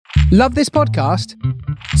Love this podcast?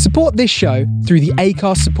 Support this show through the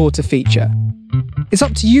Acast supporter feature. It's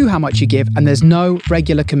up to you how much you give, and there's no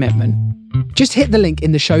regular commitment. Just hit the link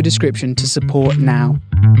in the show description to support now.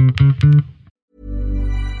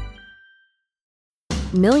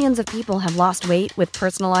 Millions of people have lost weight with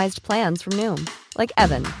personalized plans from Noom. Like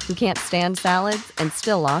Evan, who can't stand salads and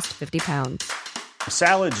still lost 50 pounds.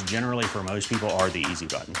 Salads generally for most people are the easy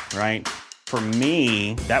button, right? For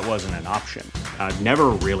me, that wasn't an option. I never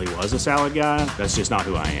really was a salad guy. That's just not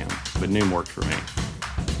who I am. But Noom worked for me.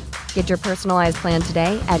 Get your personalized plan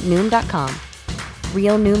today at Noom.com.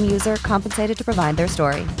 Real Noom user compensated to provide their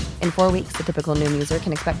story. In 4 weeks, the typical Noom user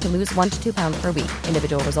can expect to lose 1 to 2 pounds per week.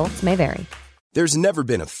 Individual results may vary. There's never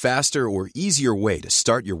been a faster or easier way to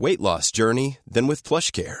start your weight loss journey than with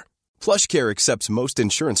PlushCare. PlushCare accepts most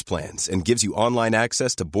insurance plans and gives you online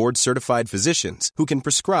access to board-certified physicians who can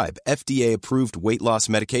prescribe FDA-approved weight loss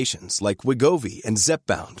medications like Wegovy and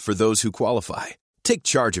Zepbound for those who qualify. Take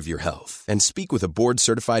charge of your health and speak with a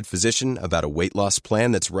board-certified physician about a weight loss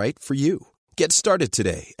plan that's right for you. Get started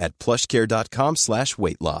today at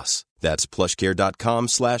plushcare.com/weight-loss. That's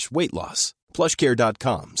plushcare.com/weight-loss.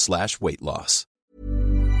 plushcare.com/weight-loss.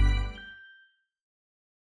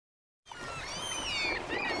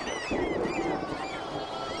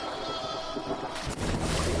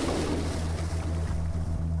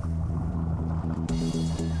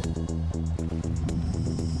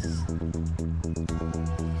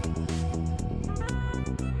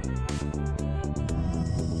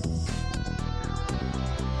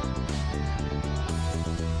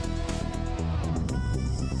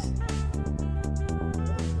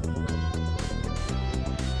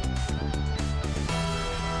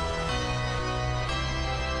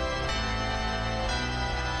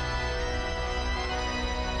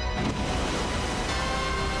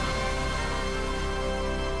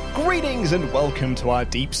 Greetings and welcome to our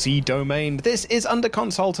deep sea domain. This is Under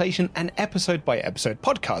Consultation, an episode-by-episode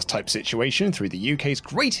podcast-type situation through the UK's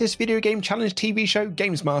greatest video game challenge TV show,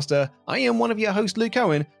 Games Master. I am one of your hosts, Luke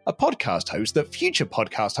Owen, a podcast host that future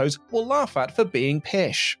podcast hosts will laugh at for being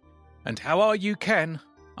pish. And how are you, Ken?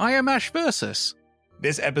 I am Ash Versus.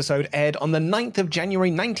 This episode aired on the 9th of January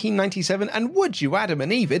 1997, and would you Adam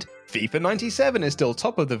and Eve it, FIFA 97 is still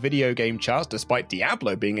top of the video game charts despite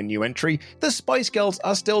Diablo being a new entry, the Spice Girls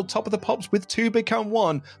are still top of the pops with 2 Become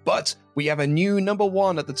 1, but we have a new number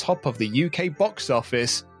 1 at the top of the UK box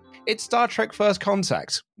office. It's Star Trek First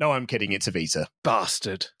Contact. No, I'm kidding, it's Evita.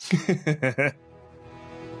 Bastard.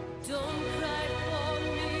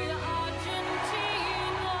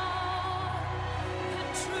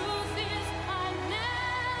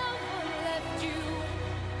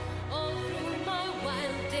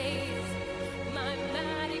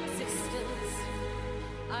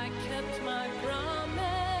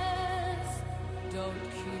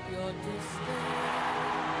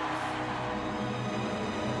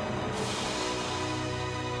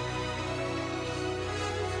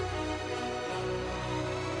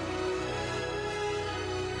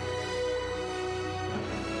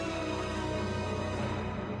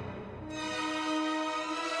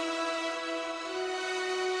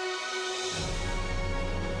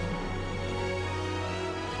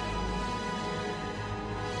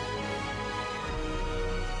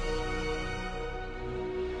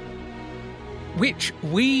 Which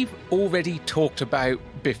we've already talked about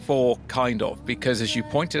before, kind of, because as you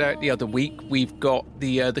pointed out the other week, we've got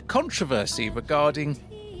the controversy regarding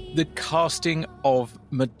the casting of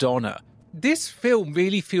Madonna. This film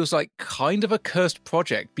really feels like kind of a cursed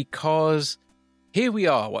project because here we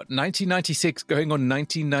are, 1996 going on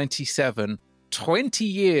 1997, 20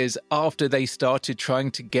 years after they started trying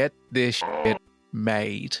to get this shit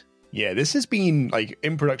made. Yeah, this has been, like,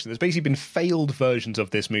 in production, there's basically been failed versions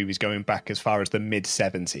of this movie going back as far as the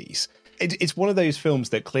mid-70s. It's one of those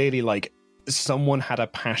films that clearly, like, someone had a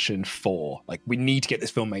passion for. Like, we need to get this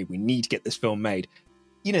film made, we need to get this film made.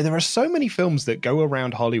 You know, there are so many films that go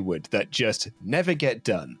around Hollywood that just never get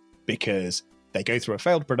done because they go through a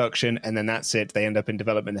failed production and then that's it, they end up in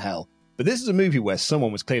development hell. But this is a movie where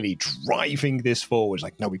someone was clearly driving this forward,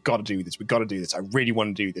 like, no, we've got to do this, I really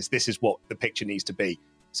want to do this, this is what the picture needs to be.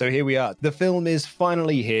 So here we are. The film is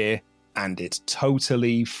finally here, and it's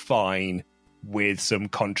totally fine with some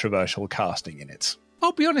controversial casting in it.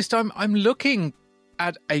 I'll be honest, I'm looking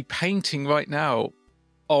at a painting right now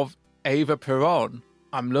of Eva Peron.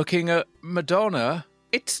 I'm looking at Madonna.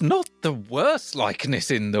 It's not the worst likeness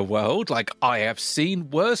in the world. Like, I have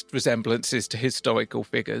seen worst resemblances to historical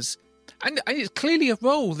figures. And it's clearly a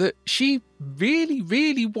role that she really,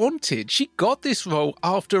 really wanted. She got this role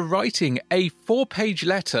after writing a 4-page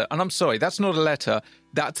letter. And I'm sorry, that's not a letter,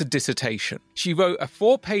 that's a dissertation. She wrote a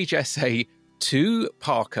 4-page essay to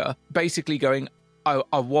Parker, basically going, I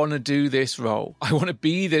want to do this role. I want to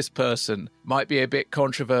be this person. Might be a bit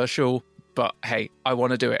controversial, but hey, I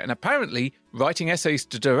want to do it. And apparently, writing essays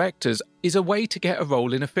to directors is a way to get a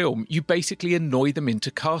role in a film. You basically annoy them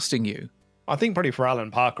into casting you. I think probably for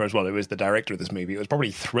Alan Parker as well, who was the director of this movie, it was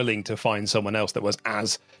probably thrilling to find someone else that was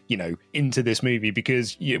as, into this movie,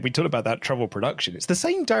 because we talked about that trouble production. It's the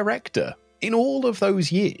same director. In all of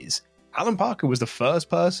those years, Alan Parker was the first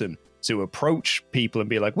person to approach people and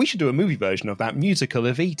be like, we should do a movie version of that musical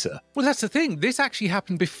Evita. Well, that's the thing. This actually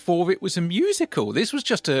happened before it was a musical. This was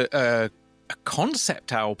just a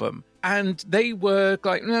concept album. And they were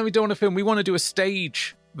like, no, we don't want a film. We want to do a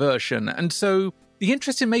stage version. And so the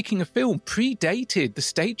interest in making a film predated the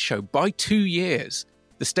stage show by 2 years.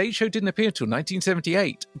 The stage show didn't appear until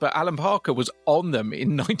 1978, but Alan Parker was on them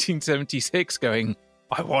in 1976 going,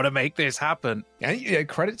 I want to make this happen. And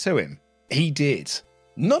credit to him. He did.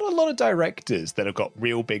 Not a lot of directors that have got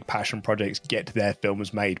real big passion projects get their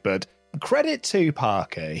films made, but credit to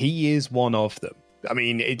Parker. He is one of them. I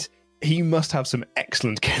mean, he must have some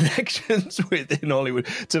excellent connections within Hollywood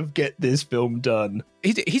to get this film done.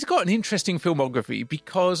 He's got an interesting filmography,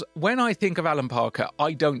 because when I think of Alan Parker,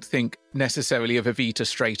 I don't think necessarily of Evita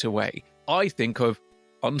straight away. I think of,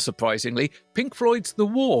 unsurprisingly, Pink Floyd's The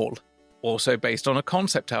Wall, also based on a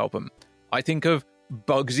concept album. I think of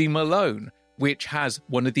Bugsy Malone, which has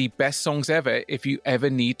one of the best songs ever if you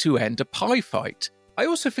ever need to end a pie fight. I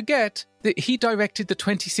also forget that he directed the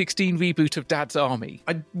 2016 reboot of Dad's Army.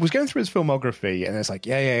 I was going through his filmography and it's like,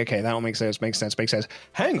 yeah, okay, that all makes sense.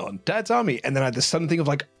 Hang on, Dad's Army. And then I had this sudden thing of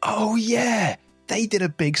like, oh yeah, they did a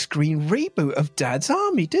big screen reboot of Dad's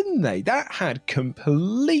Army, didn't they? That had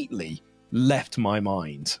completely left my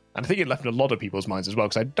mind. And I think it left a lot of people's minds as well,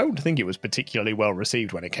 because I don't think it was particularly well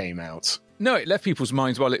received when it came out. No, it left people's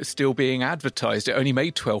minds while it was still being advertised. It only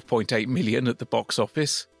made 12.8 million at the box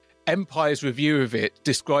office. Empire's review of it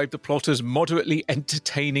described the plot as moderately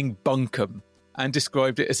entertaining bunkum and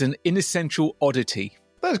described it as an inessential oddity.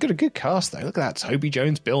 That's got a good cast, though. Look at that. Toby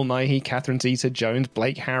Jones, Bill Nighy, Catherine Zeta-Jones,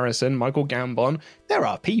 Blake Harrison, Michael Gambon. There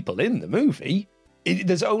are people in the movie.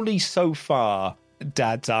 There's only so far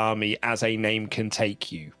Dad's Army as a name can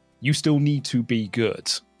take you. You still need to be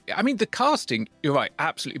good. I mean, the casting, you're right,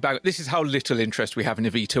 absolutely bang. This is how little interest we have in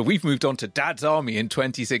Evita. We've moved on to Dad's Army in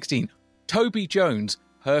 2016. Toby Jones,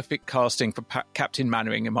 perfect casting for Captain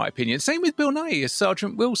Mannering, in my opinion. Same with Bill Nighy as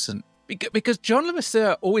Sergeant Wilson. Because John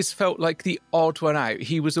Lemercier always felt like the odd one out.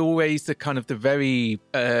 He was always the kind of the very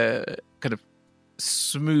kind of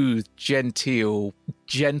smooth, genteel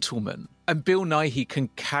gentleman. And Bill Nighy can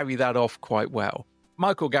carry that off quite well.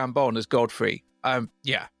 Michael Gambon as Godfrey.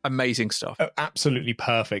 Amazing stuff. Oh, absolutely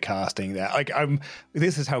perfect casting there.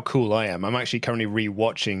 This is how cool I am. I'm actually currently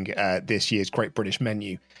rewatching this year's Great British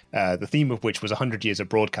Menu, the theme of which was 100 years of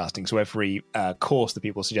broadcasting. So every course that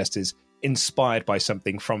people suggest is inspired by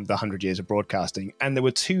something from the 100 years of broadcasting. And there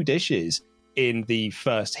were 2 dishes in the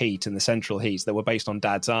first heat and the central heats that were based on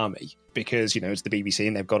Dad's Army, because, it's the BBC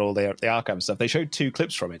and they've got all the archive and stuff. They showed 2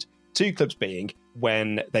 clips from it. 2 clips being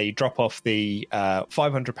when they drop off the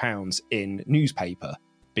 £500 in newspaper,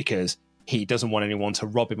 because he doesn't want anyone to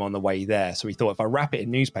rob him on the way there. So he thought, if I wrap it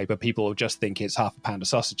in newspaper, people will just think it's half a pound of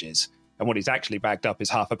sausages. And what he's actually bagged up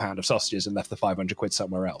is half a pound of sausages and left the 500 quid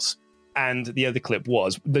somewhere else. And the other clip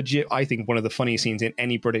was, legit, I think one of the funniest scenes in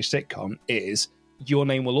any British sitcom is, your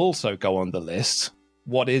name will also go on the list.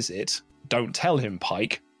 What is it? Don't tell him,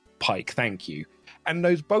 Pike. Pike, thank you. And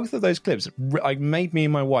both of those clips made me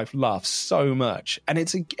and my wife laugh so much. And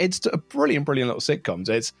it's a brilliant little sitcom.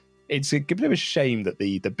 It's a bit of a shame that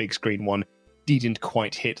the big screen one didn't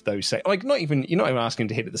quite hit those. You're not even asking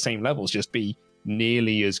to hit at the same levels, just be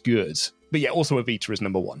nearly as good. But yeah, also Evita is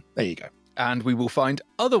number 1. There you go. And we will find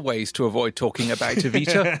other ways to avoid talking about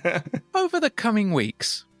Evita over the coming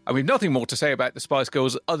weeks. And we've nothing more to say about the Spice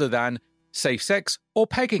Girls other than safe sex or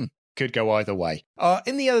pegging. Could go either way.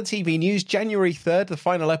 In the other TV news, January 3rd, the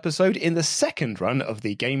final episode in the second run of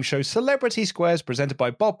the game show Celebrity Squares, presented by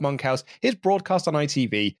Bob Monkhouse, is broadcast on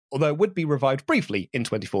ITV, although it would be revived briefly in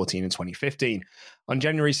 2014 and 2015. On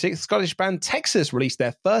January 6th, Scottish band Texas released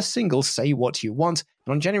their first single, Say What You Want,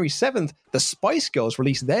 and on January 7th, the Spice Girls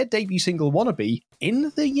released their debut single, Wannabe,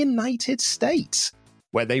 in the United States,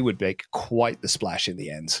 where they would make quite the splash in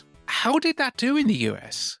the end. How did that do in the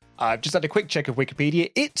US? I've just had a quick check of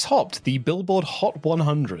Wikipedia. It topped the Billboard Hot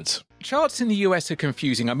 100. Charts in the US are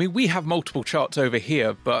confusing. I mean, we have multiple charts over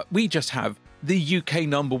here, but we just have the UK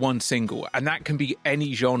number one single, and that can be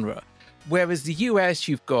any genre. Whereas the US,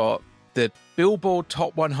 you've got the Billboard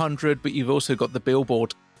Top 100, but you've also got the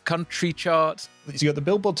Billboard Country Charts. So you've got the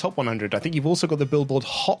Billboard Top 100. I think you've also got the Billboard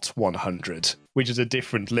Hot 100, which is a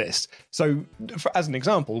different list. So, as an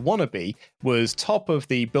example, Wannabe was top of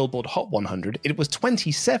the Billboard Hot 100. It was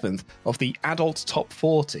 27th of the Adult Top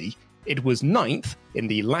 40. It was 9th in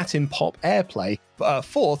the Latin Pop Airplay,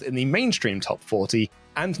 4th in the Mainstream Top 40,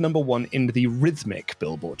 and number 1 in the Rhythmic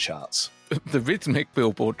Billboard charts. The Rhythmic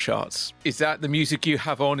Billboard charts. Is that the music you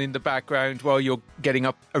have on in the background while you're getting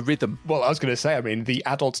up a rhythm? Well, I was going to say, I mean, the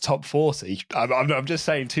Adult Top 40, I'm just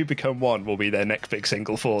saying Two Become One will be their next big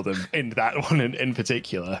single for them, in that one in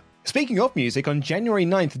particular. Speaking of music, on January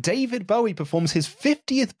 9th, David Bowie performs his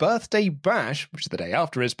 50th birthday bash, which is the day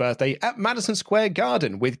after his birthday, at Madison Square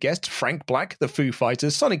Garden, with guests Frank Black, the Foo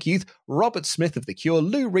Fighters, Sonic Youth, Robert Smith of The Cure,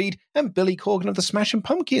 Lou Reed, and Billy Corgan of the Smashing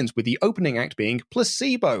Pumpkins, with the opening act being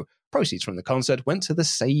Placebo. Proceeds from the concert went to the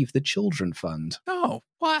Save the Children Fund. Oh,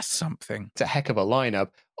 well, that's something. It's a heck of a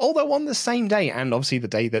lineup. Although on the same day, and obviously the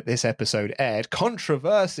day that this episode aired,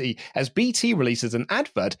 controversy, as BT releases an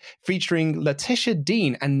advert featuring Letitia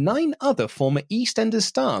Dean and 9 other former EastEnders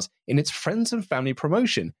stars in its friends and family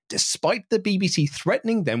promotion, despite the BBC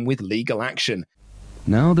threatening them with legal action.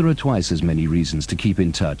 Now there are twice as many reasons to keep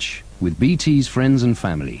in touch with BT's friends and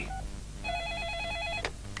family.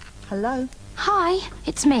 Hello? Hi,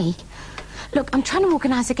 it's me. Look, I'm trying to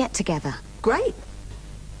organise a get-together. Great.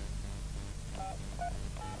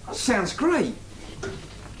 Sounds great.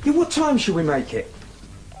 Yeah, what time shall we make it?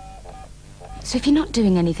 So if you're not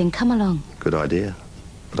doing anything, come along. Good idea.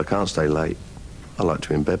 But I can't stay late. I like to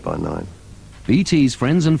be in bed by 9. BT's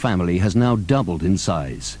friends and family has now doubled in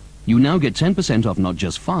size. You now get 10% off not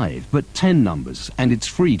just 5, but 10 numbers, and it's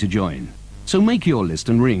free to join. So make your list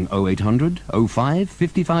and ring 0800 05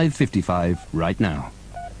 55 55 right now.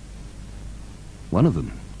 One of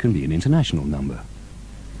them can be an international number.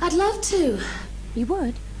 I'd love to. You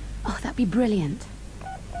would? Oh, that'd be brilliant.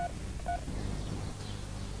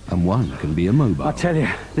 And one can be a mobile. I tell you,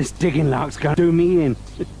 this digging lark's gonna do me in.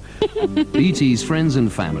 BT's friends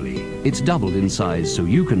and family. It's doubled in size so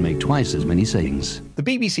you can make twice as many sayings. The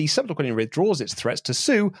BBC subsequently withdraws its threats to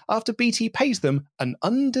sue after BT pays them an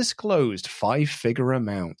undisclosed 5-figure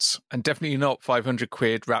amount. And definitely not 500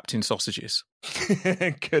 quid wrapped in sausages.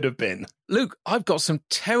 Could have been. Luke, I've got some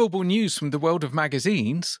terrible news from the world of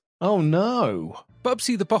magazines. Oh no.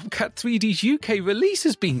 Bubsy the Bobcat 3D's UK release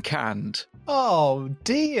has been canned. Oh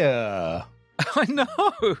dear. I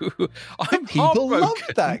know. I'm People heartbroken.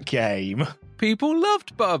 loved that game. People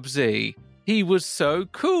loved Bubsy. He was so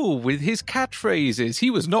cool with his catchphrases.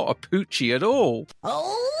 He was not a poochie at all.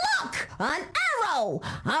 Oh, look! An arrow!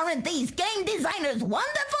 Aren't these game designers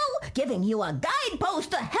wonderful? Giving you a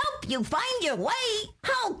guidepost to help you find your way.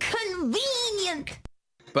 How convenient!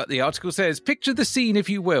 But the article says, picture the scene if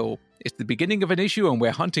you will. It's the beginning of an issue and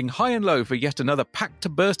we're hunting high and low for yet another packed to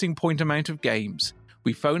bursting point amount of games.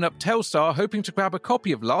 We phone up Telstar hoping to grab a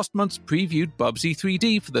copy of last month's previewed Bubsy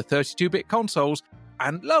 3D for the 32-bit consoles,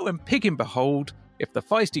 and lo and pig and behold, if the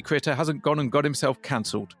feisty critter hasn't gone and got himself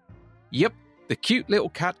cancelled. Yep, the cute little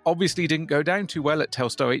cat obviously didn't go down too well at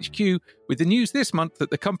Telstar HQ, with the news this month that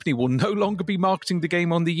the company will no longer be marketing the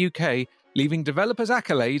game on the UK, leaving developers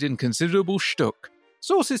Accolade in considerable shtuck.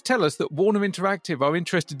 Sources tell us that Warner Interactive are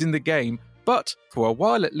interested in the game, but, for a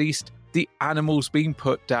while at least, the animal's been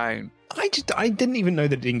put down. I didn't even know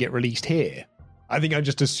that it didn't get released here. I think I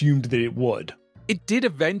just assumed that it would. It did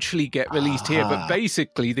eventually get released here, but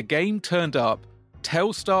basically the game turned up,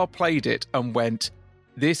 Telstar played it and went,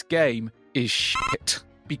 this game is shit.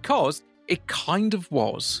 Because it kind of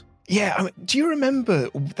was. Yeah, I mean, do you remember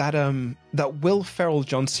that Will Ferrell,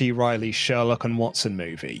 John C. Reilly, Sherlock and Watson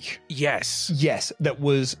movie? Yes. Yes, that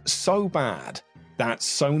was so bad that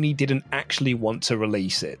Sony didn't actually want to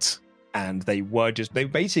release it. And they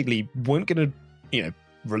basically weren't going to,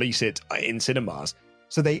 release it in cinemas.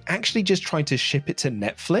 So they actually just tried to ship it to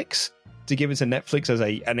Netflix to give it to Netflix as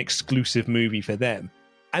an exclusive movie for them.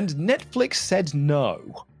 And Netflix said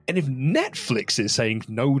no. And if Netflix is saying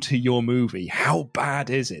no to your movie, how bad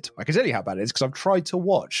is it? I can tell you how bad it is because I've tried to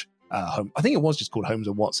watch I think it was just called Holmes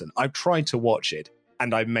and Watson. I've tried to watch it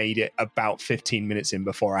and I made it about 15 minutes in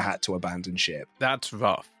before I had to abandon ship. That's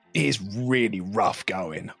rough. It is really rough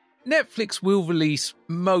going. Netflix will release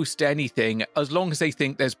most anything as long as they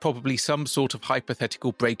think there's probably some sort of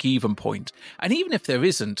hypothetical break-even point. And even if there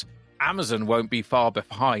isn't, Amazon won't be far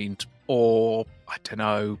behind. Or, I don't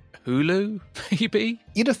know, Hulu, maybe?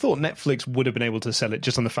 You'd have thought Netflix would have been able to sell it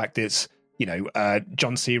just on the fact it's,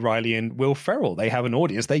 John C. Reilly and Will Ferrell. They have an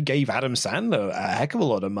audience. They gave Adam Sandler a heck of a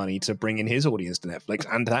lot of money to bring in his audience to Netflix,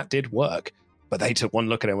 and that did work. But they took one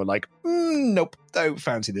look at it and were like, nope, don't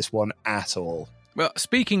fancy this one at all. Well,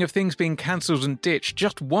 speaking of things being cancelled and ditched,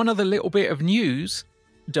 just one other little bit of news.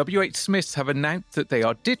 WH Smiths have announced that they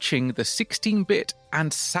are ditching the 16-bit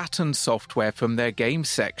and Saturn software from their game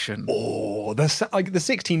section. Oh, the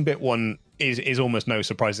 16-bit one is almost no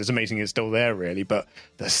surprise. It's amazing it's still there, really. But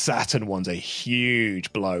the Saturn one's a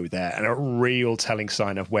huge blow there and a real telling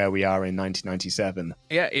sign of where we are in 1997.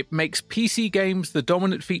 Yeah, it makes PC games the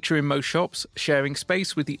dominant feature in most shops, sharing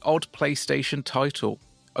space with the odd PlayStation title.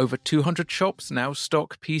 Over 200 shops now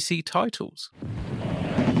stock PC titles.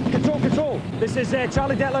 Control. This is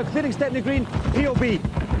Charlie Detler clearing Stepney Green, POB.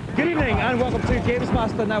 Good evening and welcome to Games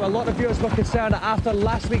Master. Now, a lot of viewers were concerned after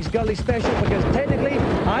last week's Girly Special because technically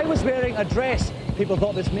I was wearing a dress. People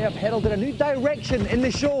thought this may have heralded a new direction in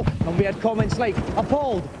the show, and we had comments like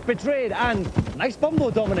appalled, betrayed and nice bumbo,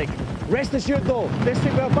 Dominic. Rest assured though, this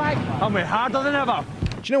week we're back and we're harder than ever.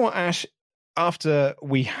 Do you know what, Ash? After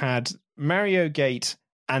we had Mario Gate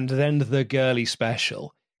and then the Girly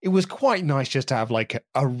Special, it was quite nice just to have like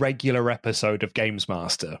a regular episode of Games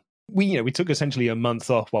Master. We took essentially a month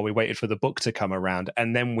off while we waited for the book to come around,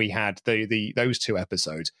 and then we had those two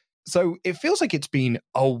episodes. So it feels like it's been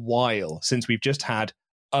a while since we've just had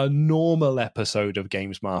a normal episode of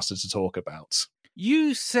Games Master to talk about.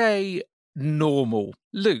 You say normal.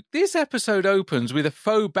 Luke, this episode opens with a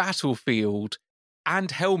faux battlefield and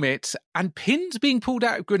helmets and pins being pulled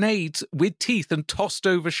out of grenades with teeth and tossed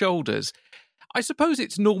over shoulders. I suppose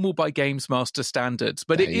it's normal by Games Master standards,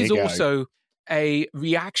 but it is also a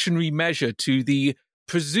reactionary measure to the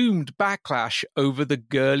presumed backlash over the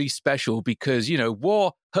Girly Special because,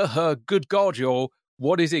 war, good God, y'all,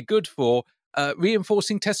 what is it good for?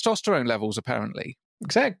 Reinforcing testosterone levels, apparently.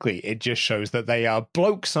 Exactly. It just shows that they are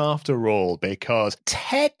blokes after all, because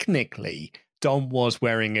technically Dom was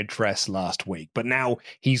wearing a dress last week, but now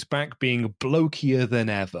he's back being blokier than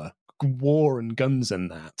ever. War and guns and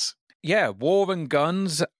that. Yeah, war and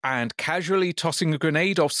guns and casually tossing a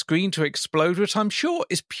grenade off screen to explode, which I'm sure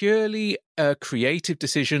is purely a creative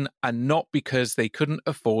decision and not because they couldn't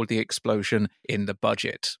afford the explosion in the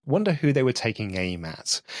budget. Wonder who they were taking aim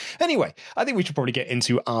at. Anyway, I think we should probably get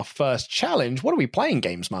into our first challenge. What are we playing,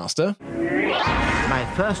 Games Master?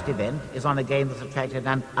 My first event is on a game that's attracted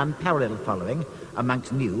an unparalleled following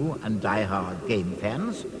amongst new and die-hard game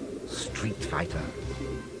fans, Street Fighter.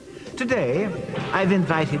 Today, I've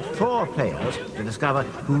invited 4 players to discover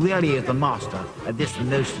who really is the master of this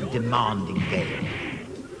most demanding game.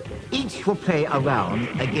 Each will play a round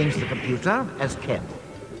against the computer as Ken.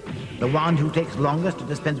 The one who takes longest to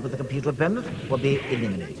dispense with the computer opponent will be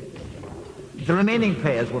eliminated. The remaining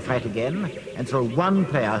players will fight again until one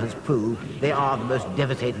player has proved they are the most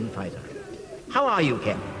devastating fighter. How are you,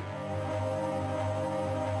 Ken?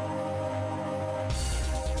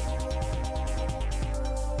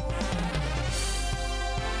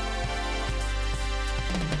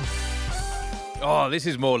 Oh, this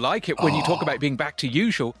is more like it when you talk about being back to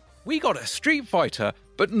usual. We got a Street Fighter,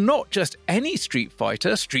 but not just any Street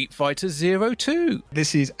Fighter, Street Fighter 02.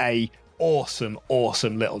 This is a awesome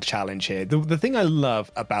little challenge here. The thing I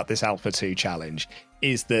love about this Alpha 2 challenge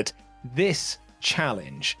is that this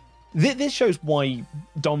challenge, this shows why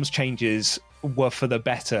Dom's changes were for the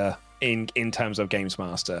better in terms of Games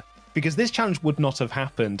Master. Because this challenge would not have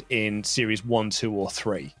happened in Series 1, 2, or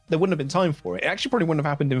 3. There wouldn't have been time for it. It actually probably wouldn't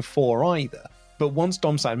have happened in 4 either. But once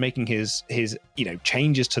Dom started making his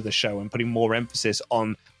changes to the show and putting more emphasis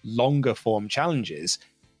on longer form challenges,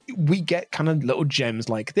 we get kind of little gems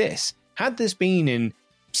like this. Had this been in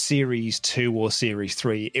Series 2 or Series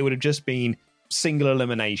 3, it would have just been single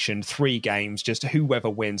elimination, 3 games, just whoever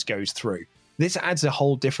wins goes through. This adds a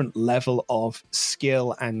whole different level of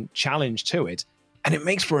skill and challenge to it. And it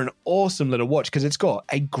makes for an awesome little watch because it's got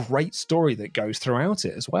a great story that goes throughout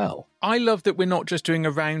it as well. I love that we're not just doing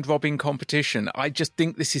a round-robin competition. I just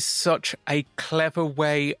think this is such a clever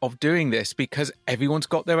way of doing this because everyone's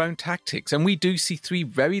got their own tactics. And we do see 3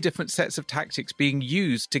 very different sets of tactics being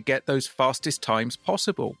used to get those fastest times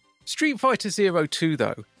possible. Street Fighter 02,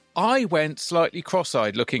 though. I went slightly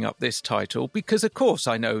cross-eyed looking up this title because, of course,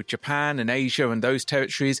 I know Japan and Asia and those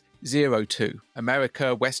territories, 02.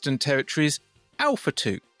 America, Western territories, Alpha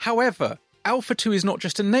 2. However, Alpha 2 is not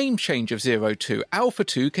just a name change of 02. Alpha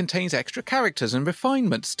 2 contains extra characters and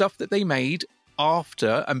refinement, stuff that they made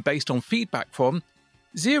after and based on feedback from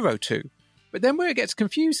 02. But then where it gets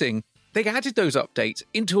confusing, they added those updates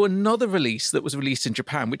into another release that was released in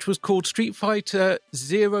Japan, which was called Street Fighter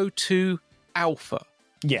 02 Alpha.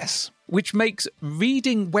 Yes. which makes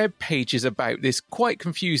reading web pages about this quite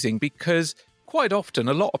confusing because quite often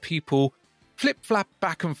a lot of people flip-flap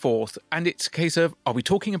back and forth, and it's a case of, are we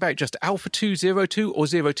talking about just Alpha 2.02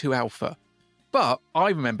 or 02 Alpha? But I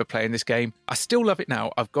remember playing this game. I still love it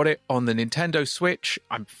now. I've got it on the Nintendo Switch.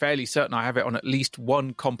 I'm fairly certain I have it on at least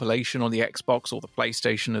one compilation on the Xbox or the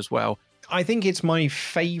PlayStation as well. I think it's my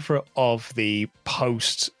favourite of the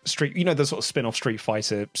post-Street, the sort of spin-off Street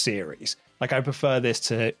Fighter series. Like, I prefer this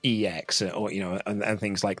to EX or, and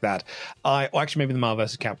things like that. Actually, maybe the Marvel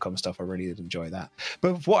vs. Capcom stuff, I really did enjoy that.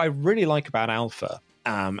 But what I really like about Alpha,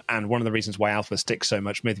 and one of the reasons why Alpha sticks so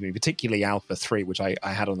much with me, particularly Alpha 3, which I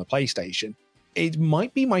had on the PlayStation, it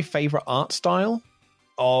might be my favourite art style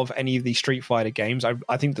of any of these Street Fighter games.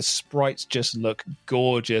 I think the sprites just look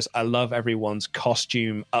gorgeous. I love everyone's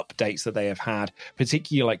costume updates that they have had,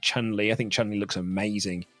 particularly like Chun-Li. I think Chun-Li looks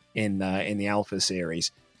amazing in the Alpha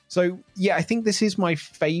series. So yeah, I think this is my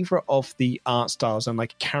favorite of the art styles and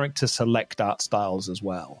like character select art styles as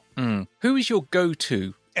well. Who is your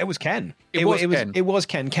go-to? It was Ken. It was Ken. It was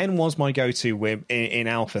Ken. Ken was my go-to in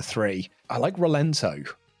Alpha 3. I like Rolento.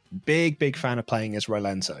 Big fan of playing as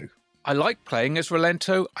Rolento. I like playing as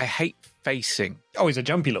Rolento. I hate facing. Oh, he's a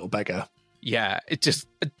jumpy little beggar. Yeah, it just...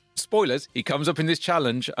 spoilers, he comes up in this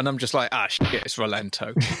challenge, and I'm just like, shit, it's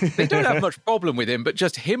Rolento. They don't have much problem with him, but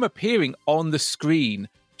just him appearing on the screen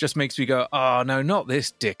just makes me go, oh, no, not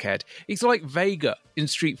this dickhead. He's like Vega in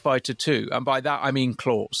Street Fighter 2, and by that I mean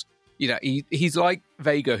claws. He's like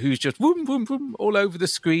Vega, who's just boom, boom, boom, all over the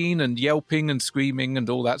screen and yelping and screaming and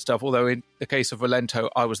all that stuff. Although in the case of Rolento,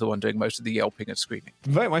 I was the one doing most of the yelping and screaming.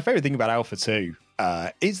 My favourite thing about Alpha 2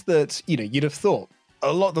 is that, you'd have thought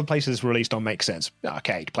a lot of the places released on make sense.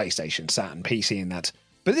 Arcade, PlayStation, Saturn, PC and that.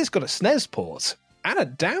 But it's got a SNES port. And a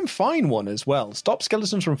damn fine one as well. Stop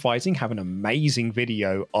Skeletons from Fighting have an amazing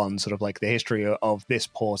video on sort of like the history of this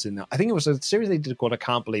port. I think it was a series they did called I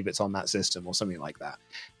Can't Believe It's on That System or something like that.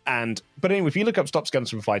 But anyway, if you look up Stop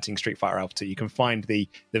Skeletons from Fighting Street Fighter Alpha 2, you can find the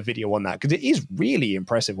video on that because it is really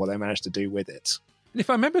impressive what they managed to do with it. And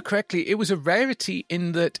if I remember correctly, it was a rarity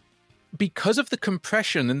in that because of the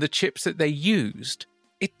compression and the chips that they used,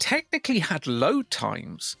 it technically had load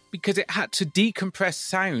times because it had to decompress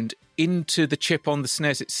sound into the chip on the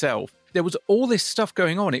SNES itself. There was all this stuff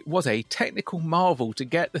going on. It was a technical marvel to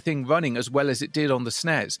get the thing running as well as it did on the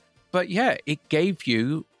SNES. But yeah, it gave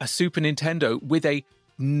you a Super Nintendo with a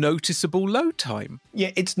noticeable load time.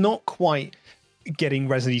 Yeah, it's not quite getting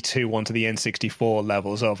Resident 2 onto the N64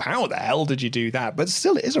 levels of how the hell did you do that? But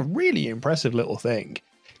still, it is a really impressive little thing.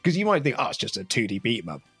 Because you might think, it's just a 2D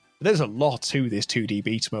beat-em-up. But there's a lot to this 2D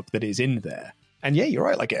beat-em-up that is in there. And yeah, you're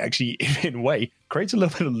right, like it actually, in a way, creates a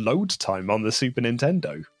little bit of load time on the Super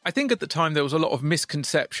Nintendo. I think at the time there was a lot of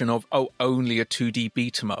misconception of, only a 2D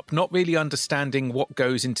beat-em-up, not really understanding what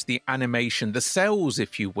goes into the animation, the cells,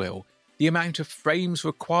 if you will, the amount of frames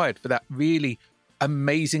required for that really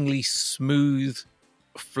amazingly smooth,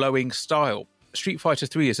 flowing style. Street Fighter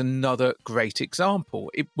 3 is another great example.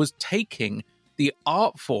 It was taking the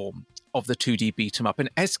art form of the 2D beat-em-up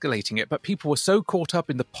and escalating it, but people were so caught up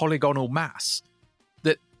in the polygonal mass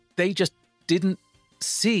that they just didn't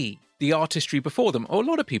see the artistry before them, or a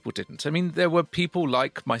lot of people didn't. I mean, there were people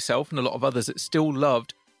like myself and a lot of others that still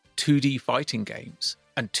loved 2D fighting games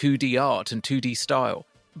and 2D art and 2D style.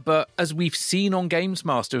 But as we've seen on Games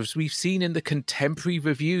Master, as we've seen in the contemporary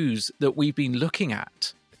reviews that we've been looking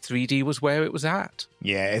at, 3D was where it was at.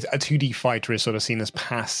 Yeah, a 2D fighter is sort of seen as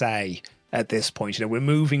passé at this point. We're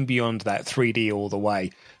moving beyond that 3D all the way.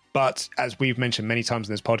 But as we've mentioned many times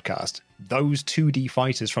in this podcast, those 2D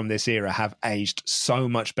fighters from this era have aged so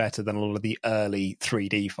much better than a lot of the early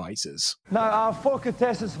 3D fighters. Now, our 4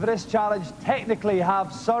 contestants for this challenge technically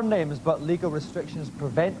have surnames, but legal restrictions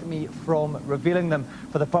prevent me from revealing them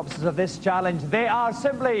for the purposes of this challenge. They are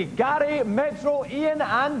simply Gary, Metro, Ian,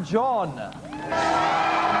 and John.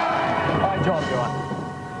 Hi,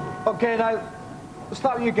 John. Okay, now, we'll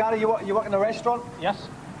start with you, Gary. You work in a restaurant? Yes.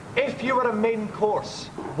 If you were a main course,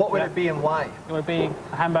 what would it be and why? It would be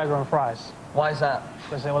a hamburger and fries. Why is that?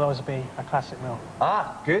 Because it will always be a classic meal.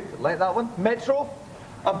 Ah, good. Like that one. Metro?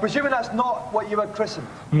 I'm presuming that's not what you were christened.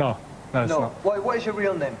 No, it's not. What is your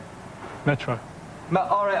real name? Metro.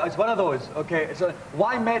 All right, it's one of those. Okay, so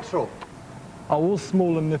why Metro? I was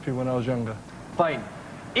small and nippy when I was younger. Fine.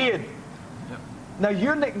 Ian? Yep. Now,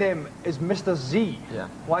 your nickname is Mr. Z. Yeah.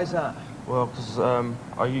 Why is that? Well, because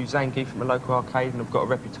I use Zangief from a local arcade, and I've got a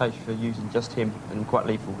reputation for using just him, and I'm quite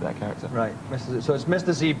lethal with that character. Right, so it's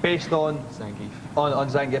Mr. Z based on Zangief. On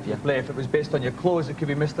Zangief you play. If it was based on your clothes, it could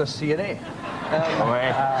be Mr. C&A. You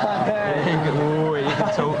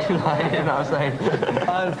can talk, you know what I'm saying?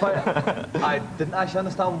 I didn't actually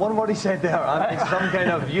understand one word he said there. It's some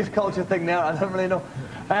kind of youth culture thing there. I don't really know.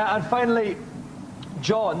 And finally,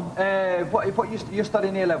 John, you're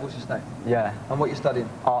studying A-levels just now? Yeah. And what are you studying?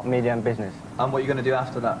 Art, media and business. And what are you going to do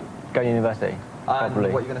after that? Go to university, probably.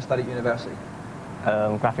 And what are you going to study at university?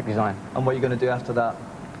 Graphic design. And what are you going to do after that?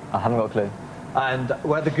 I haven't got a clue. And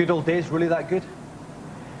were the good old days really that good?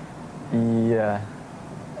 Yeah.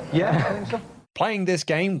 Yeah, I think so. Playing this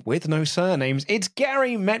game with no surnames, it's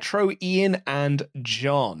Gary, Metro, Ian, and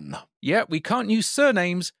John. Yeah, we can't use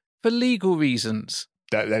surnames for legal reasons.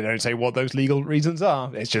 They don't say what those legal reasons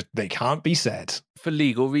are. It's just they can't be said. For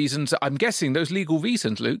legal reasons, I'm guessing those legal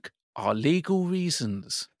reasons, Luke, are legal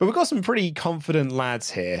reasons. But we've got some pretty confident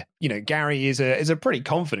lads here. You know, Gary is a pretty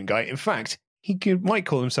confident guy. In fact, might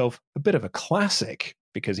call himself a bit of a classic,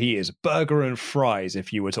 because he is burger and fries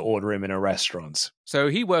if you were to order him in a restaurant. So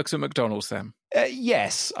he works at McDonald's then?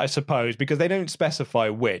 Yes, I suppose, because they don't specify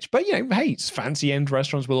which. But, you know, hey, fancy-end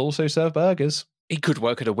restaurants will also serve burgers. He could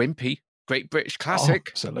work at a Wimpy. Great British classic.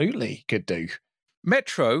 Oh, absolutely, could do.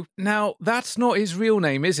 Metro, now that's not his real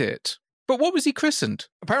name, is it? But what was he christened?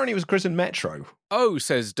 Apparently it was christened Metro. Oh,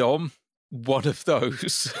 says Dom, one of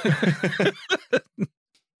those.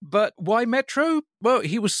 But why Metro? Well,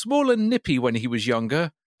 he was small and nippy when he was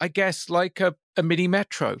younger. I guess like a mini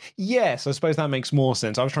Metro. Yes, I suppose that makes more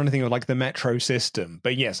sense. I was trying to think of like the Metro system.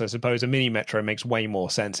 But yes, I suppose a mini Metro makes way more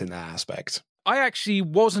sense in that aspect. I actually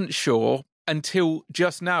wasn't sure until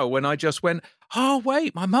just now when I just went, oh,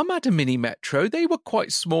 wait, my mum had a mini Metro. They were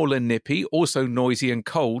quite small and nippy, also noisy and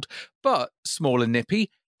cold, but small and nippy.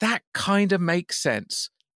 That kind of makes sense.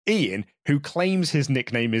 Ian, who claims his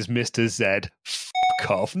nickname is Mr. Z, fuck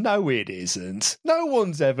off. No, it isn't. No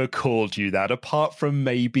one's ever called you that apart from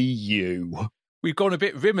maybe you. We've gone a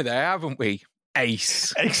bit rimmer there, haven't we?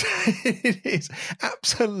 Ace. It is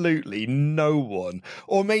absolutely no one.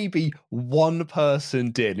 Or maybe one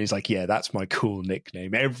person did. And he's like, yeah, that's my cool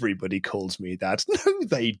nickname. Everybody calls me that. No,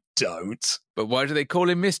 they don't. But why do they call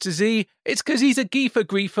him Mr. Z? It's because he's a geefer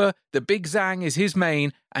griefer. The Big Zang is his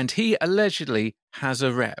main, and he allegedly has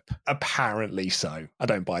a rep. Apparently so. I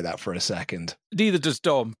don't buy that for a second. Neither does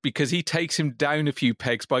Dom, because he takes him down a few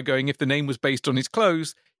pegs by going, if the name was based on his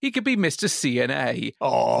clothes, he could be Mr. C&A.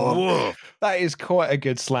 Oh, whoa. That is quite a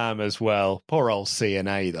good slam as well. Poor old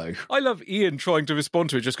C&A, though. I love Ian trying to respond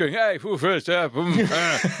to it, just going, hey,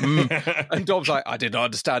 and Dom's like, I did not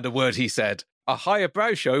understand a word he said. A higher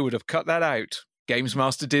brow show would have cut that out. Games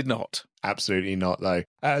Master did not. Absolutely not, though.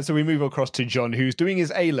 So we move across to John, who's doing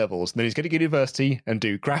his A-levels, and then he's going to go to university and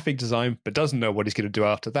do graphic design, but doesn't know what he's going to do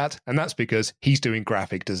after that, and that's because he's doing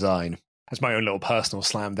graphic design. That's my own little personal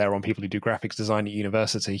slam there on people who do graphics design at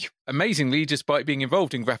university. Amazingly, despite being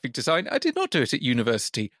involved in graphic design, I did not do it at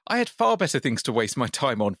university. I had far better things to waste my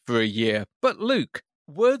time on for a year. But Luke,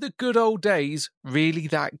 were the good old days really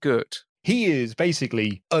that good? He is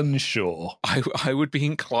basically unsure. I would be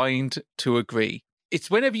inclined to agree. It's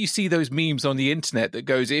whenever you see those memes on the internet that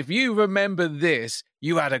goes, if you remember this,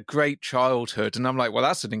 you had a great childhood. And I'm like, well,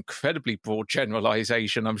 that's an incredibly broad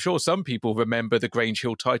generalization. I'm sure some people remember the Grange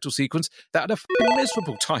Hill title sequence that had a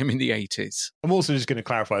miserable time in the 80s. I'm also just going to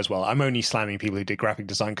clarify as well. I'm only slamming people who did graphic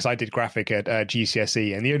design because I did graphic at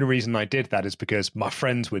GCSE. And the only reason I did that is because my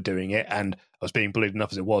friends were doing it and I was being bullied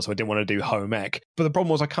enough as it was, so I didn't want to do home ec. But the problem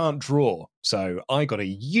was I can't draw. So I got a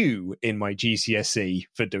U in my GCSE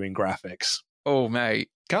for doing graphics. Oh, mate.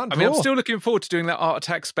 Can't I draw. mean, I'm still looking forward to doing that Art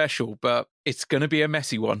Attack special, but it's going to be a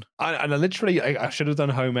messy one. I should have done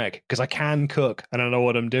home ec because I can cook and I know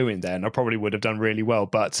what I'm doing there, and I probably would have done really well.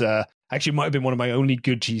 But actually, it might have been one of my only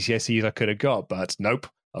good GCSEs I could have got. But nope.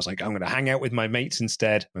 I was like, I'm going to hang out with my mates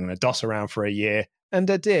instead. I'm going to doss around for a year.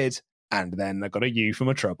 And I did. And then I got a U for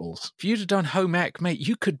my troubles. If you'd have done home ec, mate,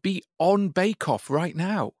 you could be on Bake Off right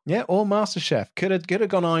now. Yeah, or MasterChef. Could have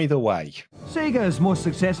gone either way. Sega's most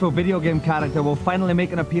successful video game character will finally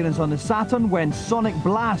make an appearance on the Saturn when Sonic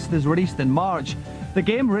Blast is released in March. The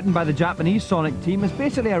game, written by the Japanese Sonic team, is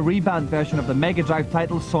basically a revamped version of the Mega Drive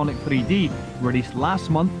title Sonic 3D, released last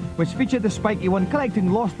month, which featured the spiky one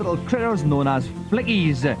collecting lost little critters known as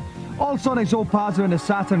Flickies. All Sonic's old pads are in the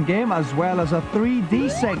Saturn game, as well as a 3D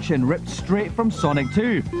section ripped straight from Sonic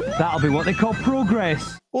 2. That'll be what they call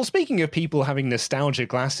progress. Well, speaking of people having nostalgia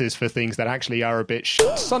glasses for things that actually are a bit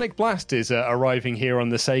shit, Sonic Blast is arriving here on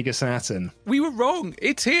the Sega Saturn. We were wrong.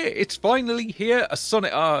 It's here. It's finally here. A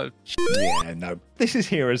Sonic... Yeah, no. This is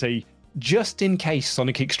here as a just in case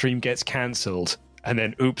Sonic Extreme gets cancelled. And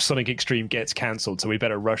then, oops, Sonic Extreme gets cancelled, so we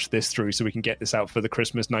better rush this through so we can get this out for the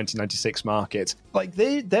Christmas 1996 market. Like,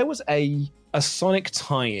 there was a Sonic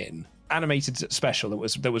tie-in animated special that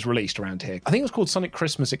was released around here. I think it was called Sonic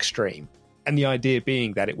Christmas Extreme, and the idea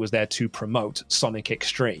being that it was there to promote Sonic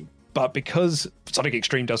Extreme. But because Sonic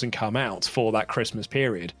Extreme doesn't come out for that Christmas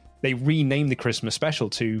period, they renamed the Christmas special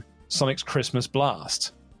to Sonic's Christmas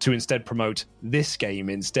Blast, to instead promote this game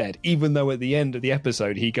instead, even though at the end of the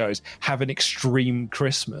episode he goes, have an extreme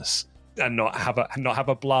Christmas and not have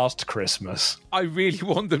a blast Christmas. I really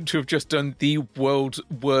want them to have just done the world's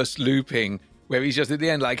worst looping, where he's just at the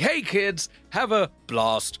end like, hey kids, have a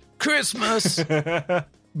blast Christmas.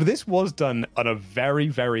 But this was done on a very,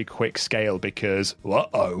 very quick scale because,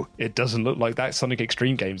 it doesn't look like that Sonic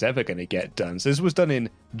Extreme game's ever going to get done. So this was done in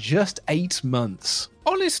just 8 months.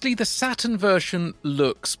 Honestly, the Saturn version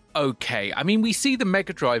looks okay. I mean, we see the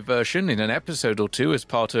Mega Drive version in an episode or two as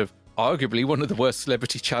part of arguably one of the worst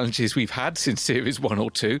celebrity challenges we've had since Series 1 or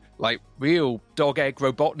 2. Like, real dog-egg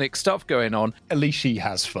Robotnik stuff going on. At least she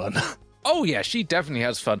has fun. Oh yeah, she definitely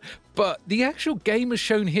has fun. But the actual game is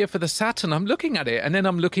shown here for the Saturn. I'm looking at it, and then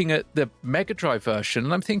I'm looking at the Mega Drive version,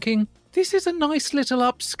 and I'm thinking, this is a nice little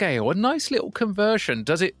upscale, a nice little conversion.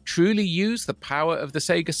 Does it truly use the power of the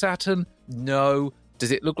Sega Saturn? No.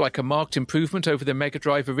 Does it look like a marked improvement over the Mega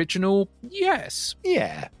Drive original? Yes.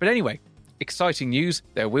 Yeah. But anyway, exciting news.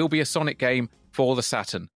 There will be a Sonic game for the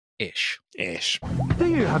Saturn. Ish. Do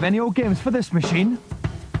you have any old games for this machine?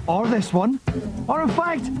 Or this one? Or in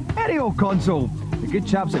fact, any old console? The good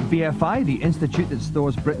chaps at BFI, the institute that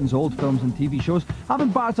stores Britain's old films and TV shows, have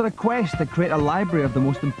embarked on a quest to create a library of the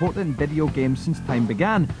most important video games since time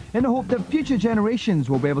began, in the hope that future generations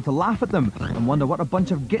will be able to laugh at them and wonder what a bunch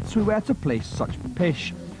of gits we were to play such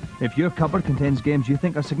pish. If your cupboard contains games you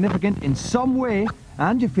think are significant in some way,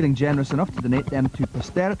 and you're feeling generous enough to donate them to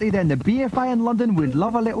posterity, then the BFI in London would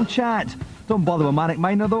love a little chat. Don't bother with Manic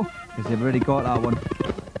Miner though, because they've already got that one.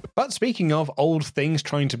 But speaking of old things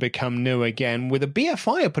trying to become new again, with a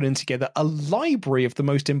BFI are putting together a library of the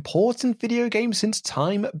most important video games since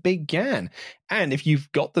time began. And if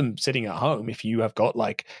you've got them sitting at home, if you have got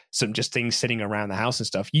like some just things sitting around the house and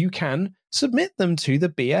stuff, you can submit them to the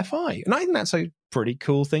BFI. And I think that's a pretty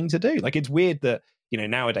cool thing to do. Like, it's weird that, you know,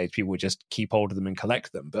 nowadays people would just keep hold of them and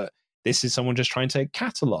collect them, but this is someone just trying to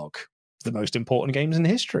catalogue the most important games in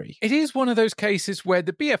history. It is one of those cases where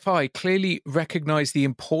the BFI clearly recognise the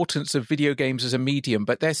importance of video games as a medium,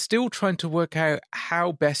 but they're still trying to work out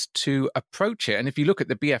how best to approach it. And if you look at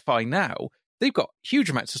the BFI now, they've got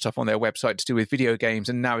huge amounts of stuff on their website to do with video games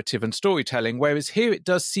and narrative and storytelling, whereas here it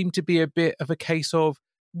does seem to be a bit of a case of,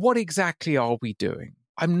 what exactly are we doing?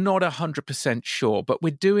 I'm not 100% sure, but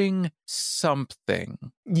we're doing something.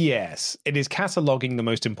 Yes, it is cataloguing the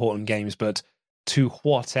most important games, but to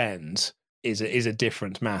what end is a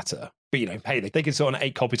different matter. But, you know, hey, they can sort on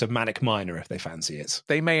 8 copies of Manic Miner if they fancy it.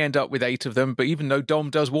 They may end up with 8 of them, but even though Dom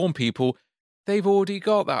does warn people, they've already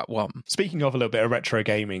got that one. Speaking of a little bit of retro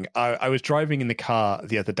gaming, I was driving in the car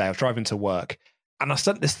the other day. I was driving to work, and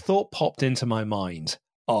this thought popped into my mind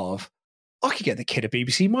of, I could get the kid a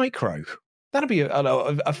BBC Micro. That'd be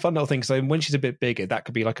a fun little thing, because when she's a bit bigger, that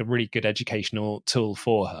could be like a really good educational tool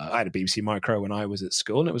for her. I had a BBC Micro when I was at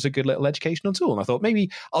school, and it was a good little educational tool. And I thought,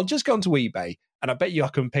 maybe I'll just go onto eBay, and I bet you I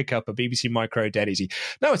can pick up a BBC Micro dead easy.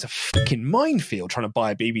 No, it's a fucking minefield trying to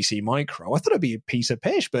buy a BBC Micro. I thought it'd be a piece of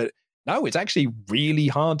pish, but no, it's actually really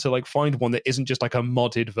hard to like find one that isn't just like a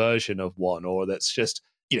modded version of one, or that's just,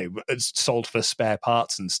 you know, it's sold for spare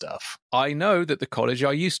parts and stuff. I know that the college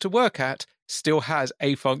I used to work at still has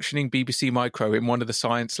a functioning BBC Micro in one of the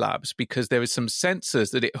science labs, because there is some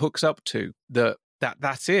sensors that it hooks up to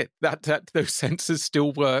that's it. That those sensors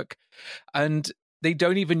still work, and they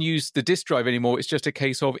don't even use the disk drive anymore. It's just a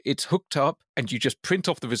case of it's hooked up and you just print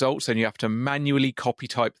off the results and you have to manually copy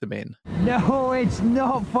type them in. No, it's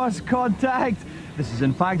not First Contact. This is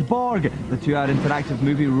in fact Borg, the 2-hour interactive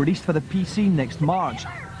movie released for the PC next March.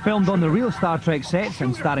 Filmed on the real Star Trek sets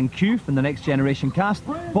and starring Q from the Next Generation cast,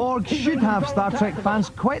 Borg should have Star Trek fans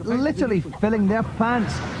quite literally filling their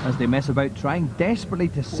pants as they mess about trying desperately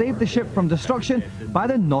to save the ship from destruction by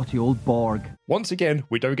the naughty old Borg. Once again,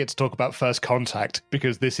 we don't get to talk about First Contact,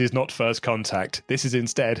 because this is not First Contact. This is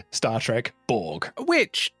instead Star Trek Borg.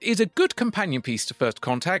 Which is a good companion piece to First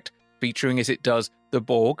Contact, featuring as it does the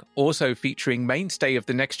Borg, also featuring mainstay of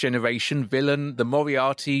the Next Generation villain, the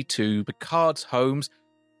Moriarty, to Picard's Holmes,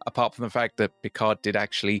 apart from the fact that Picard did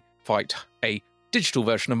actually fight a digital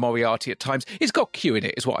version of Moriarty at times. It's got Q in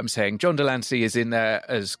it, is what I'm saying. John Delancey is in there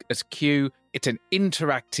as Q. It's an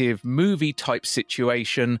interactive movie-type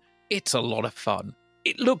situation. It's a lot of fun.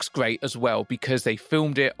 It looks great as well because they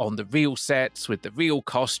filmed it on the real sets with the real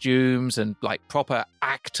costumes and like proper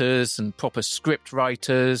actors and proper script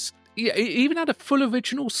writers. It even had a full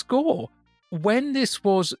original score. When this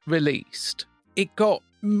was released, it got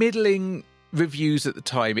middling reviews at the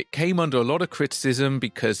time. It came under a lot of criticism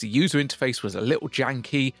because the user interface was a little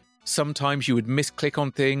janky. Sometimes you would misclick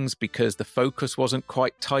on things because the focus wasn't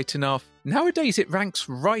quite tight enough. Nowadays, it ranks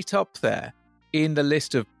right up there in the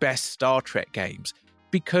list of best Star Trek games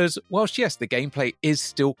because, whilst yes, the gameplay is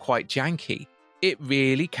still quite janky, it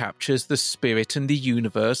really captures the spirit and the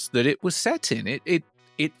universe that it was set in.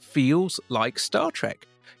 It feels like Star Trek.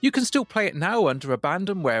 You can still play it now under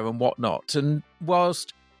abandonware and whatnot, and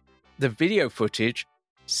whilst the video footage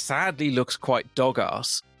sadly looks quite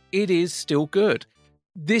dog-ass, it is still good.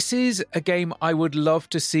 This is a game I would love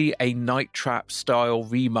to see a Night Trap-style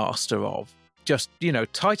remaster of. Just,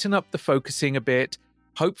 tighten up the focusing a bit.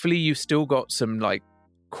 Hopefully you've still got some,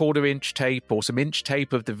 quarter-inch tape or some inch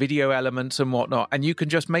tape of the video elements and whatnot, and you can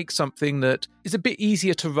just make something that is a bit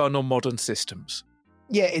easier to run on modern systems.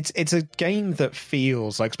 Yeah, it's a game that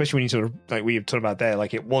feels like, especially when you sort of, like we were talking about there,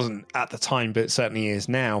 like it wasn't at the time, but it certainly is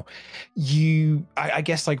now. I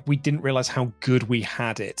guess, we didn't realize how good we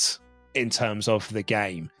had it in terms of the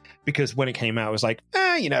game, because when it came out, it was like,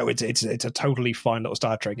 it's a totally fine little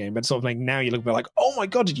Star Trek game. But sort of like now you look at it like, oh my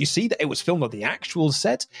god, did you see that it was filmed on the actual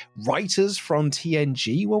set? Writers from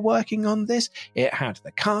TNG were working on this. It had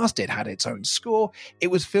the cast, it had its own score. It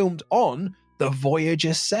was filmed on the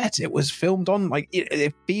Voyager set. It was filmed on,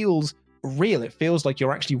 it feels real. It feels like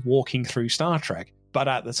you're actually walking through Star Trek. But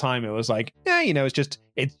at the time, it was like,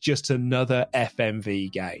 it's just another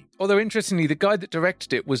FMV game. Although, interestingly, the guy that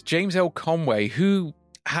directed it was James L. Conway, who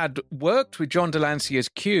had worked with John Delancey as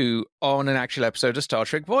Q on an actual episode of Star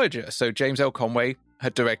Trek Voyager. So James L. Conway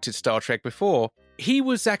had directed Star Trek before. He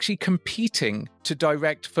was actually competing to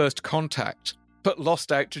direct First Contact, but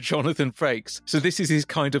lost out to Jonathan Frakes. So this is his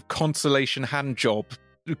kind of consolation hand job,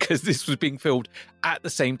 because this was being filmed at the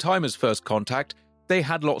same time as First Contact. They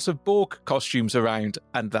had lots of Borg costumes around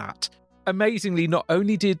and that. Amazingly, not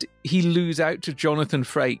only did he lose out to Jonathan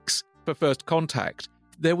Frakes for First Contact,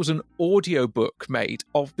 there was an audiobook made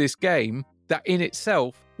of this game that in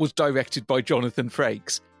itself was directed by Jonathan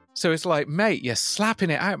Frakes. So it's like, mate, you're slapping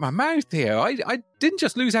it out my mouth here. I didn't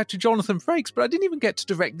just lose out to Jonathan Frakes, but I didn't even get to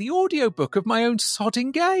direct the audiobook of my own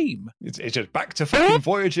sodding game. It's just back to fucking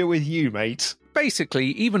Voyager with you, mate. Basically,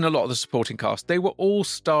 even a lot of the supporting cast, they were all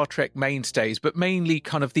Star Trek mainstays, but mainly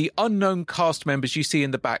kind of the unknown cast members you see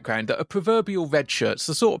in the background that are proverbial red shirts,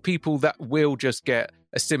 the sort of people that will just get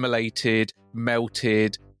assimilated,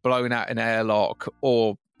 melted, blown out an airlock,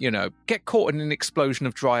 or, get caught in an explosion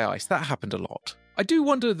of dry ice. That happened a lot. I do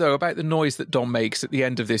wonder, though, about the noise that Dom makes at the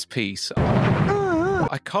end of this piece.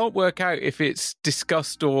 I can't work out if it's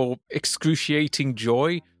disgust or excruciating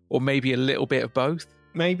joy, or maybe a little bit of both.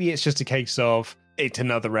 Maybe it's just a case of it's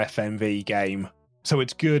another FMV game. So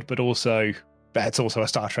it's good, but it's also a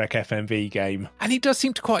Star Trek FMV game. And he does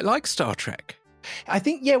seem to quite like Star Trek. I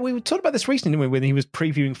think, we talked about this recently, didn't we, when he was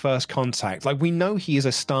previewing First Contact. We know he is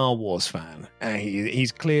a Star Wars fan.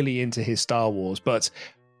 He's clearly into his Star Wars, but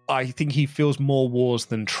I think he feels more Wars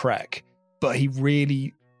than Trek. But he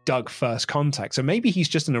really dug First Contact. So maybe he's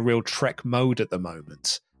just in a real Trek mode at the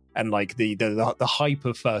moment. And the hype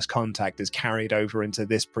of First Contact is carried over into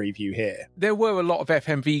this preview here. There were a lot of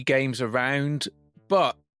FMV games around,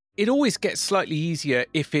 but it always gets slightly easier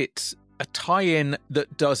if it's a tie-in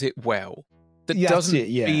that does it well, that doesn't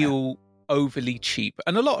feel overly cheap.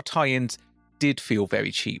 And a lot of tie-ins did feel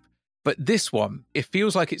very cheap. But this one, it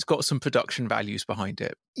feels like it's got some production values behind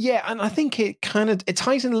it. Yeah, and I think it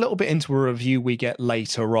ties in a little bit into a review we get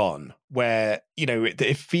later on, where,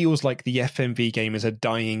 it feels like the FMV game is a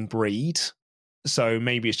dying breed. So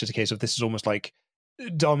maybe it's just a case of this is almost like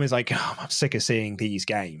Dom is like, I'm sick of seeing these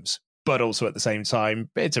games. But also at the same time,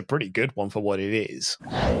 it's a pretty good one for what it is.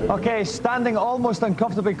 Okay, standing almost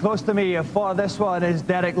uncomfortably close to me for this one is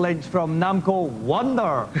Derek Lynch from Namco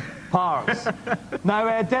Wonder Parts.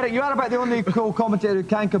 Now, Derek, you are about the only co-commentator who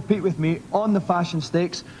can compete with me on the fashion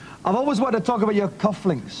stakes. I've always wanted to talk about your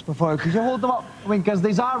cufflinks before. Could you hold them up? Because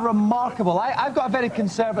these are remarkable. I've got a very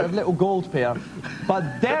conservative little gold pair,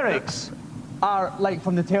 but Derek's are like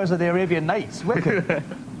from the Tales of the Arabian Nights. Wicked.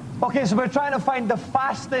 Okay, so we're trying to find the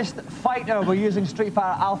fastest fighter. We're using Street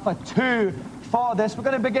Fighter Alpha 2 for this. We're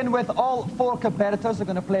going to begin with all 4 competitors. They're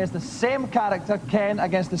going to play as the same character, Ken,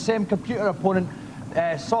 against the same computer opponent,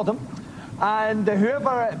 Sodom. And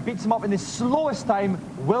whoever beats him up in the slowest time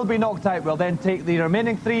will be knocked out. We'll then take the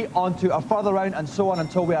remaining 3 onto a further round and so on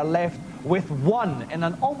until we are left with 1 in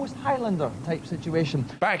an almost Highlander type situation.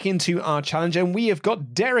 Back into our challenge, and we have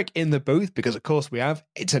got Derek in the booth because, of course,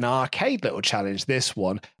 it's an arcade little challenge, this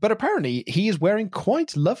one. But apparently, he is wearing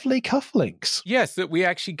quite lovely cufflinks. Yes, that we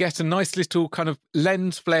actually get a nice little kind of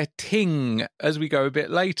lens flare ting as we go a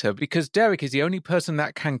bit later, because Derek is the only person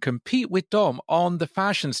that can compete with Dom on the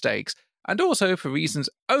fashion stakes. And also, for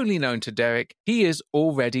reasons only known to Derek, he is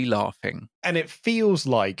already laughing. And it feels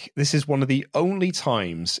like this is one of the only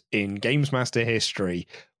times in Games Master history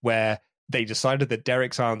where they decided that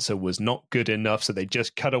Derek's answer was not good enough, so they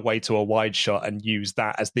just cut away to a wide shot and used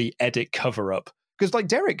that as the edit cover-up. Because,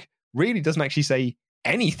 Derek really doesn't actually say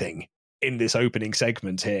anything in this opening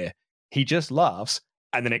segment here. He just laughs,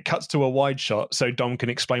 and then it cuts to a wide shot so Dom can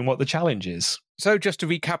explain what the challenge is. So just to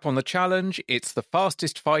recap on the challenge, it's the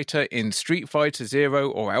fastest fighter in Street Fighter 0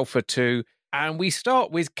 or Alpha 2, and we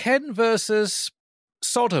start with Ken versus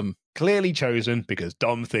Sodom. Clearly chosen because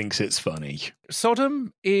Dom thinks it's funny.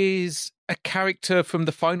 Sodom is a character from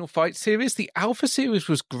the Final Fight series. The Alpha series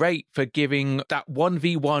was great for giving that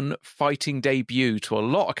 1v1 fighting debut to a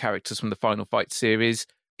lot of characters from the Final Fight series.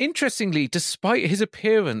 Interestingly, despite his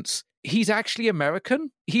appearance, he's actually American.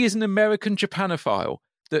 He is an American Japanophile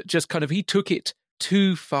that just kind of, he took it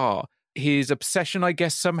too far. His obsession, I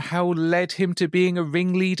guess, somehow led him to being a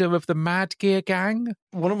ringleader of the Mad Gear gang.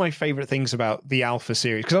 One of my favourite things about the Alpha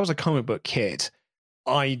series, because I was a comic book kid,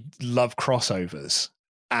 I love crossovers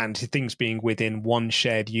and things being within one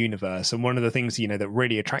shared universe. And one of the things, that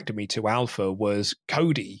really attracted me to Alpha was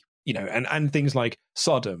Cody, and things like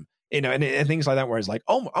Sodom. And things like that, where it's like,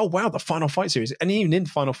 oh wow, the Final Fight series. And even in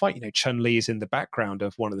Final Fight, Chun-Li is in the background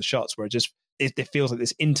of one of the shots where it feels like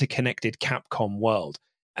this interconnected Capcom world.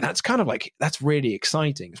 And that's kind of that's really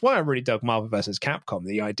exciting. It's why I really dug Marvel vs. Capcom,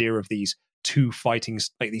 the idea of these two fighting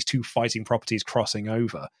properties crossing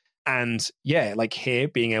over. And yeah, here,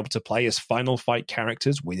 being able to play as Final Fight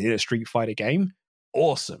characters within a Street Fighter game,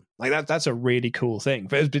 awesome. That's a really cool thing.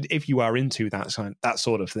 But if you are into that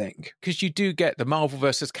sort of thing. Because you do get the Marvel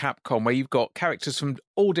vs. Capcom, where you've got characters from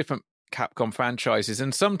all different Capcom franchises,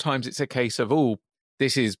 and sometimes it's a case of,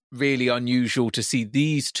 this is really unusual to see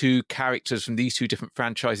these two characters from these two different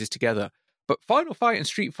franchises together. But Final Fight and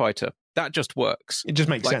Street Fighter, that just works. It just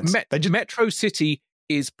makes sense. Metro City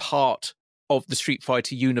is part of the Street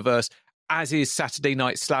Fighter universe, as is Saturday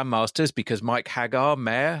Night Slam Masters, because Mike Hagar,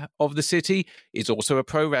 mayor of the city, is also a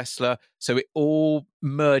pro wrestler. So it all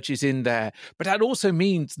merges in there. But that also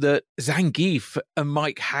means that Zangief and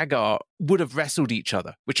Mike Hagar would have wrestled each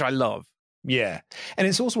other, which I love. Yeah. And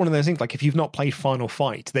it's also one of those things, if you've not played Final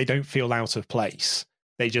Fight, they don't feel out of place.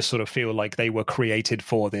 They just sort of feel like they were created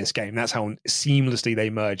for this game. That's how seamlessly they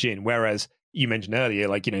merge in. Whereas you mentioned earlier,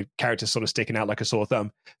 characters sort of sticking out like a sore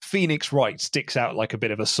thumb. Phoenix Wright sticks out like a bit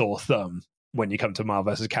of a sore thumb when you come to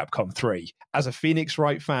Marvel vs. Capcom 3. As a Phoenix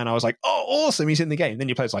Wright fan, I was like, oh, awesome, he's in the game. Then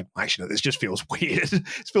you play, it's like, actually, no, this just feels weird. It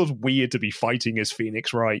feels weird to be fighting as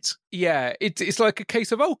Phoenix Wright. Yeah, it's like a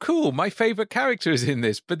case of, oh, cool, my favourite character is in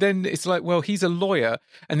this. But then it's like, well, he's a lawyer,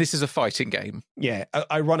 and this is a fighting game. Yeah,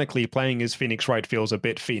 ironically, playing as Phoenix Wright feels a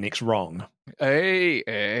bit Phoenix wrong.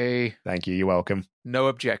 Hey. Thank you, you're welcome. No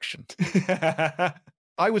objection.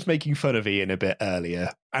 I was making fun of Ian a bit earlier,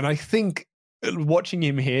 and I think watching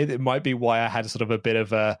him here, that might be why I had sort of a bit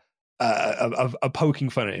of a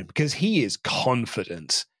poking fun at him, because he is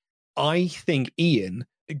confident. I think Ian,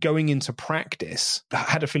 going into practice,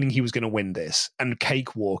 had a feeling he was going to win this and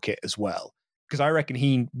cakewalk it as well, because I reckon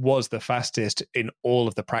he was the fastest in all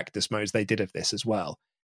of the practice modes they did of this as well,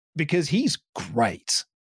 because he's great.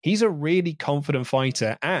 He's a really confident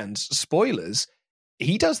fighter, and spoilers,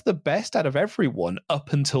 he does the best out of everyone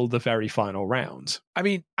up until the very final round. I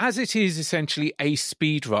mean, as it is essentially a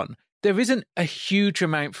speed run, there isn't a huge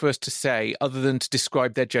amount for us to say other than to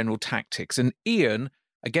describe their general tactics. And Ian,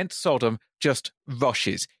 against Sodom, just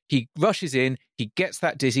rushes. He rushes in, he gets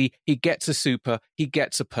that dizzy, he gets a super, he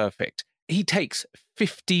gets a perfect. He takes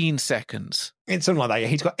 15 seconds. It's something like that. Yeah,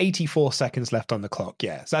 he's got 84 seconds left on the clock.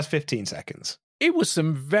 Yeah, so that's 15 seconds. It was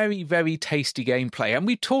some very, very tasty gameplay. And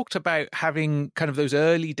we talked about having kind of those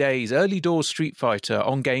early doors Street Fighter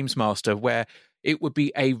on Games Master, where it would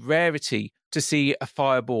be a rarity to see a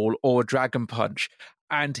fireball or a dragon punch.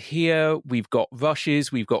 And here we've got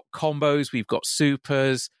rushes, we've got combos, we've got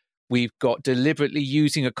supers, we've got deliberately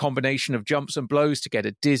using a combination of jumps and blows to get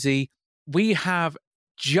a dizzy. We have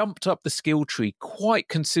jumped up the skill tree quite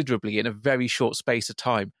considerably in a very short space of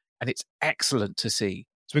time. And it's excellent to see.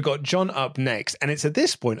 So we've got John up next, and it's at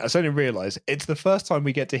this point I suddenly realise it's the first time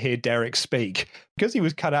we get to hear Derek speak, because he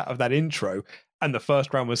was cut out of that intro and the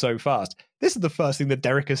first round was so fast. This is the first thing that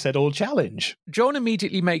Derek has said all challenge. John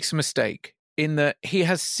immediately makes a mistake. in that he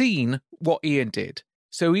has seen what Ian did.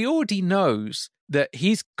 So he already knows that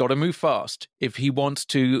he's got to move fast if he wants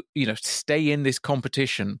to, stay in this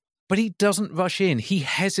competition. But he doesn't rush in. He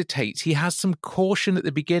hesitates. He has some caution at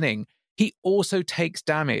the beginning. He also takes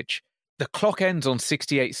damage. The clock ends on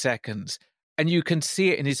 68 seconds, and you can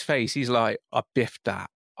see it in his face. He's like, I biffed that.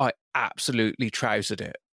 I absolutely trousered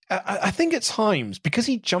it. I think at times, because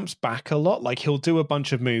he jumps back a lot, like he'll do a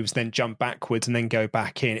bunch of moves, then jump backwards and then go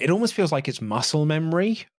back in. It almost feels like it's muscle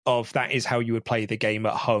memory of that is how you would play the game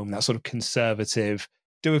at home, that sort of conservative,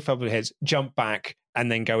 do a couple of hits, jump back,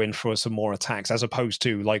 and then go in for some more attacks, as opposed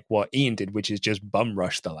to like what Ian did, which is just bum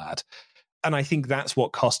rush the lad. And I think that's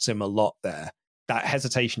what costs him a lot there. That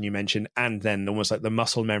hesitation you mentioned, and then almost like the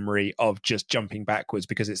muscle memory of just jumping backwards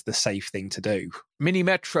because it's the safe thing to do. Mini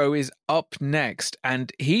Metro is up next,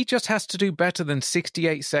 and he just has to do better than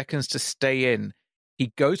 68 seconds to stay in.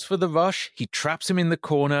 He goes for the rush, he traps him in the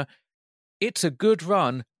corner. It's a good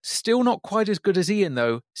run, still not quite as good as Ian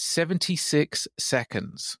though, 76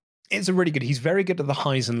 seconds. It's a really good, he's very good at the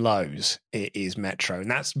highs and lows, it is Metro,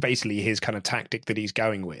 and that's basically his kind of tactic that he's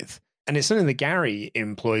going with. And it's something that Gary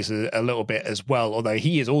employs a little bit as well, although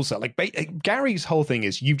he is also like Gary's whole thing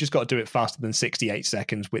is you've just got to do it faster than 68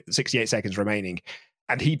 seconds with 68 seconds remaining.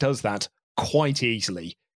 And he does that quite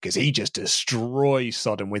easily because he just destroys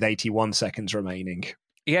Sodom with 81 seconds remaining.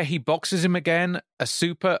 Yeah, he boxes him again, a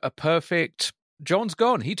super, a perfect. John's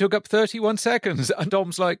gone. He took up 31 seconds. And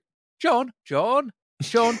Dom's like, John,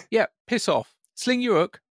 yeah, piss off. Sling your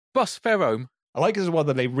hook, bus Ferrome. I like as well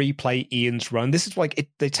that they replay Ian's run. This is like,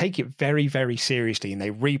 they take it very, very seriously and they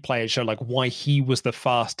replay and show like why he was the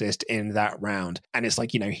fastest in that round. And it's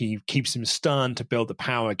like, he keeps him stunned to build the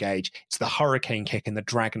power gauge. It's the hurricane kick and the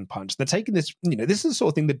dragon punch. They're taking this, this is the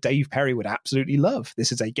sort of thing that Dave Perry would absolutely love.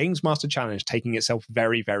 This is a Games Master Challenge taking itself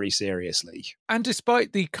very, very seriously. And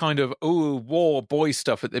despite the kind of, war boy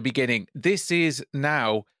stuff at the beginning, this is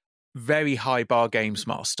now very high bar Games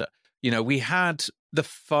Master. We had the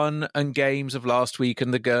fun and games of last week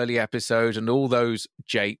and the girly episode and all those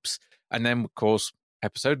japes. And then, of course,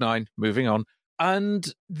 episode 9, moving on.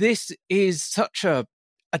 And this is such a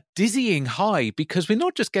dizzying high because we're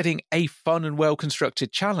not just getting a fun and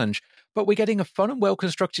well-constructed challenge, but we're getting a fun and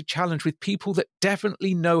well-constructed challenge with people that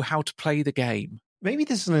definitely know how to play the game. Maybe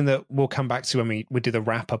this is something that we'll come back to when we do the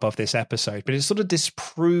wrap-up of this episode, but it sort of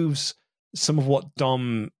disproves some of what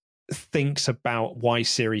Dom thinks about why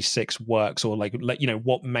Series 6 works, or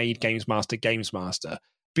what made Games Master,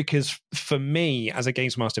 because for me as a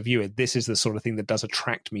Games Master viewer, this is the sort of thing that does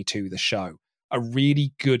attract me to the show. A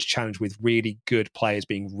really good challenge with really good players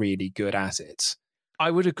being really good at it. I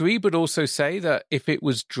would agree, but also say that if it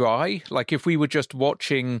was dry, like if we were just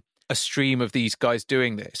watching a stream of these guys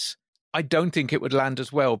doing this, I don't think it would land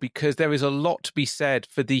as well, because there is a lot to be said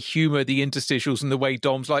for the humour, the interstitials, and the way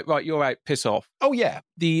Dom's like, right, you're out, piss off. Oh, yeah.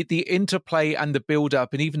 The interplay and the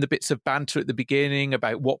build-up, and even the bits of banter at the beginning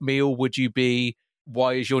about what meal would you be,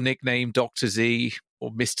 why is your nickname Dr. Z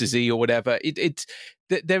or Mr. Z or whatever.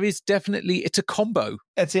 There is definitely, it's a combo.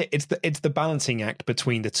 That's it. It's the balancing act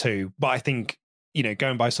between the two. But I think,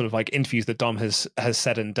 going by sort of like interviews that Dom has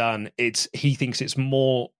said and done, he thinks it's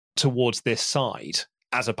more towards this side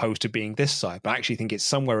as opposed to being this side, but I actually think it's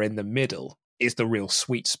somewhere in the middle is the real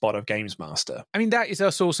sweet spot of Games Master. I mean, that is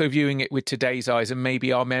us also viewing it with today's eyes and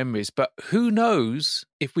maybe our memories, but who knows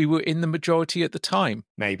if we were in the majority at the time?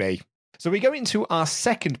 Maybe. So we go into our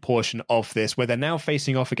second portion of this, where they're now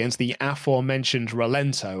facing off against the aforementioned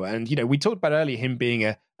Rolento. And, we talked about earlier him being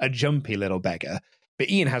a jumpy little beggar, but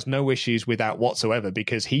Ian has no issues with that whatsoever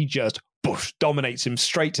because he just dominates him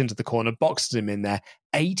straight into the corner, boxes him in there.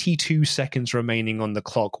 82 seconds remaining on the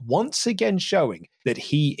clock, once again showing that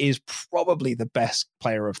he is probably the best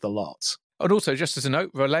player of the lot. And also, just as a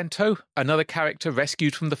note, Rolento, another character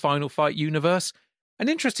rescued from the Final Fight universe. An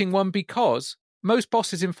interesting one because most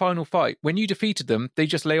bosses in Final Fight, when you defeated them, they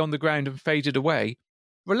just lay on the ground and faded away.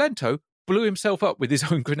 Rolento blew himself up with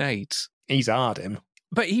his own grenades. He's hard him.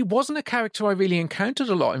 But he wasn't a character I really encountered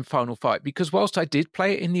a lot in Final Fight, because whilst I did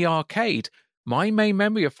play it in the arcade, my main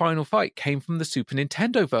memory of Final Fight came from the Super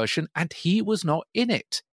Nintendo version, and he was not in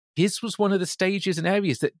it. His was one of the stages and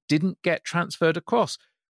areas that didn't get transferred across.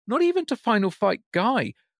 Not even to Final Fight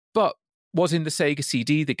Guy, but was in the Sega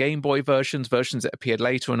CD, the Game Boy versions that appeared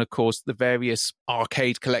later, and of course the various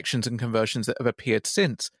arcade collections and conversions that have appeared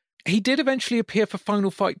since. He did eventually appear for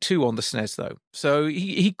Final Fight 2 on the SNES, though. So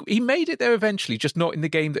he made it there eventually, just not in the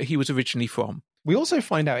game that he was originally from. We also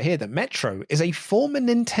find out here that Metro is a former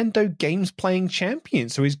Nintendo games playing champion,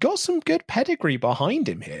 so he's got some good pedigree behind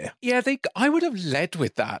him here. Yeah, I would have led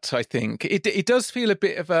with that, I think. It does feel a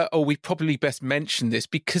bit of we probably best mention this,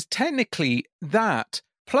 because technically that,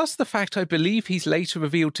 plus the fact I believe he's later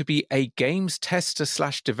revealed to be a games tester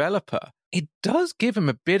 / developer, it does give him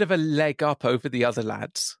a bit of a leg up over the other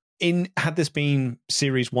lads. Had this been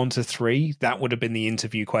series 1 to 3, that would have been the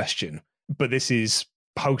interview question. But this is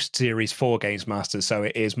post series 4 Games Master, so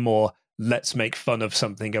it is more, let's make fun of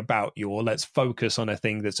something about you, or let's focus on a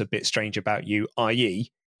thing that's a bit strange about you,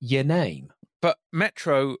 i.e. your name. But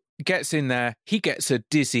Metro gets in there, he gets a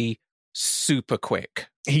dizzy super quick.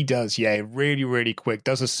 He does, yeah, really, really quick,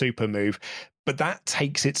 does a super move, but that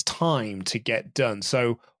takes its time to get done.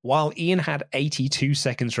 So while Ian had 82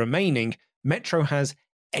 seconds remaining, Metro has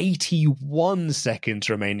 81 seconds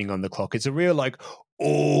remaining on the clock. It's a real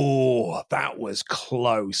oh, that was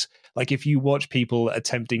close. Like if you watch people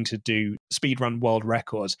attempting to do speedrun world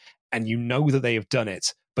records and you know that they have done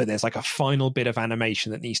it, but there's a final bit of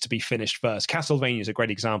animation that needs to be finished first. Castlevania is a great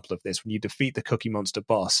example of this, when you defeat the Cookie Monster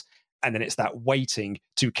boss and then it's that waiting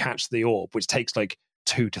to catch the orb, which takes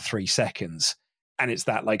 2 to 3 seconds. And it's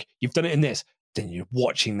that you've done it in this, then you're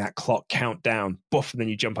watching that clock count down, buff, and then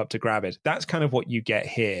you jump up to grab it. That's kind of what you get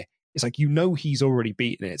here. It's he's already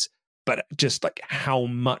beaten it, but just how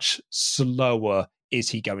much slower is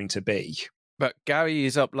he going to be? But Gary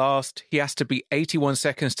is up last. He has to be 81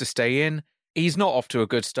 seconds to stay in. He's not off to a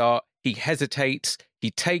good start. He hesitates. He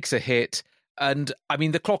takes a hit. And,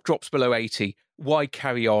 the clock drops below 80. Why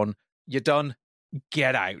carry on? You're done.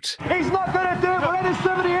 Get out. He's not going to do it. We're in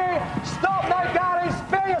 78. Stop now, Gary.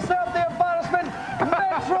 Spare yourself the embarrassment.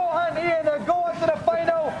 Metro and Ian are going to the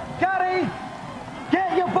final. Gary,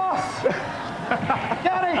 get your bus.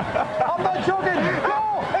 Gary, I'm not joking.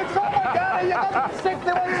 Go. It's over, Gary. You got 61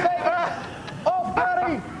 seconds. Off,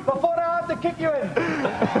 Gary, before I have to kick you in.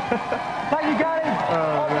 Thank you, Gary.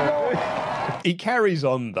 Off you go. He carries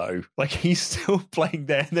on though, he's still playing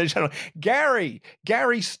there. And they're shouting,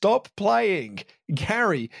 Gary, stop playing.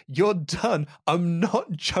 Gary, you're done. I'm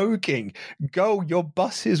not joking. Go, your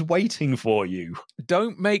bus is waiting for you.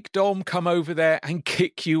 Don't make Dom come over there and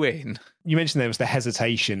kick you in. You mentioned there was the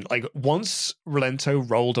hesitation. Once Rolento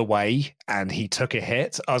rolled away and he took a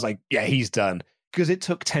hit, I was yeah, he's done. Because it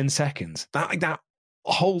took 10 seconds. That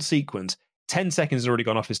whole sequence. 10 seconds has already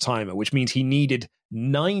gone off his timer, which means he needed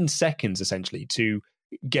 9 seconds essentially to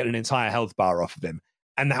get an entire health bar off of him.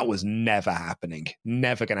 And that was never happening.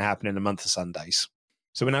 Never going to happen in a month of Sundays.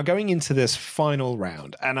 So we're now going into this final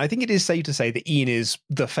round. And I think it is safe to say that Ian is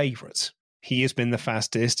the favourite. He has been the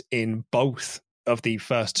fastest in both of the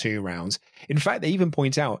first 2 rounds. In fact, they even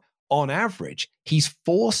point out, on average, he's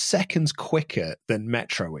 4 seconds quicker than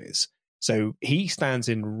Metro is. So he stands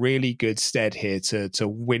in really good stead here to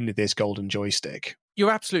win this golden joystick.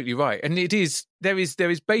 You're absolutely right. And there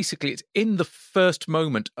is basically, it's in the first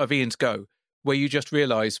moment of Ian's go where you just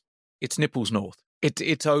realise it's nipples north.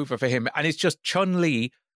 It's over for him. And it's just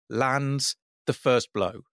Chun-Li lands the first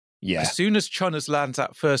blow. Yeah. As soon as Chun lands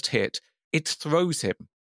that first hit, it throws him.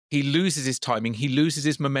 He loses his timing. He loses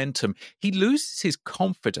his momentum. He loses his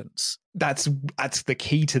confidence. That's the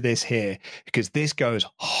key to this here, because this goes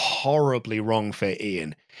horribly wrong for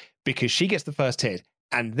Ian, because she gets the first hit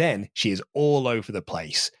and then she is all over the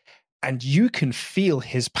place. And you can feel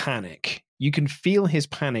his panic. You can feel his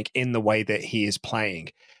panic in the way that he is playing.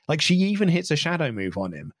 She even hits a shadow move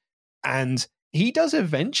on him. And he does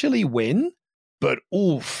eventually win, but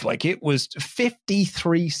oof, it was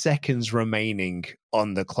 53 seconds remaining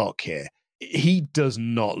on the clock here. He does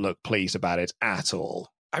not look pleased about it at all.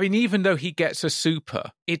 Even though he gets a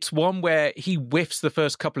super, it's one where he whiffs the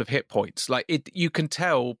first couple of hit points. You can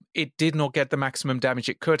tell it did not get the maximum damage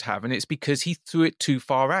it could have, and it's because he threw it too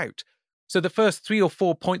far out. So the first 3 or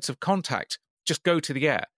 4 points of contact just go to the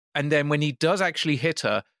air. And then when he does actually hit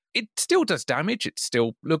her, it still does damage. It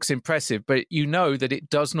still looks impressive, but you know that it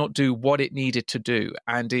does not do what it needed to do.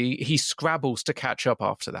 And he scrabbles to catch up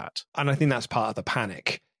after that. And I think that's part of the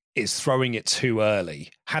panic, is throwing it too early.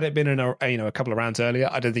 Had it been a couple of rounds earlier,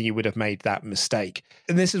 I don't think he would have made that mistake.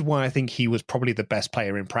 And this is why I think he was probably the best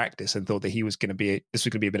player in practice and thought that this was going to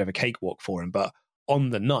be a bit of a cakewalk for him. But on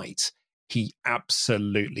the night, he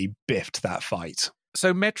absolutely biffed that fight.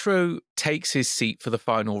 So Metro takes his seat for the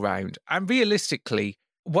final round. And realistically,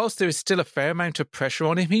 whilst there is still a fair amount of pressure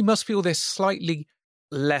on him, he must feel there's slightly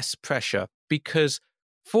less pressure, because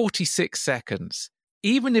 46 seconds,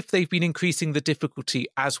 even if they've been increasing the difficulty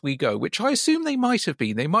as we go, which I assume they might have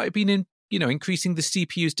been increasing the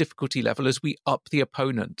CPU's difficulty level as we up the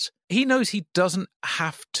opponent. He knows he doesn't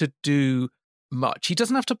have to do much. He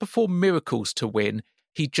doesn't have to perform miracles to win.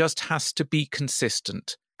 He just has to be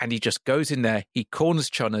consistent. And he just goes in there, he corners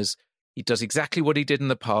Chunners, he does exactly what he did in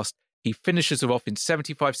the past. He finishes her off in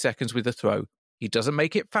 75 seconds with a throw. He doesn't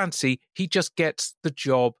make it fancy, he just gets the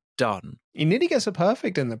job done. He nearly gets a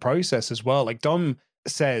perfect in the process as well. Like Dom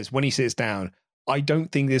says when he sits down, I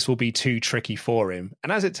don't think this will be too tricky for him.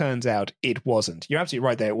 And as it turns out, it wasn't. You're absolutely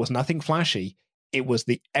right there. It was nothing flashy. It was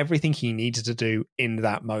everything he needed to do in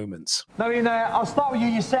that moment. Now, I'll start with you.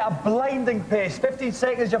 You set a blinding pace. 15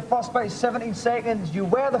 seconds, your first bite, 17 seconds. You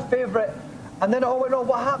were the favourite, and then it all went wrong.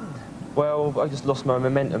 What happened? Well, I just lost my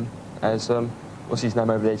momentum, as, what's his name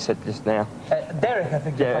over there said just now? Derek, I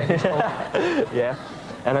think. Yeah. Yeah.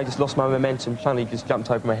 And I just lost my momentum. Suddenly just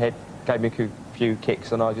jumped over my head, gave me a few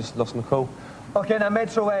kicks, and I just lost my cool. Okay, now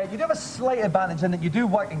Metro, you do have a slight advantage in that you do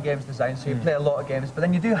work in games design, so you play a lot of games, but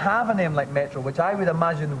then you do have a name like Metro, which I would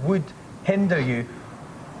imagine would hinder you.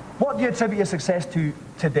 What do you attribute your success to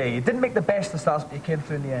today? You didn't make the best of starts, but you came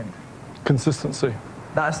through in the end. Consistency.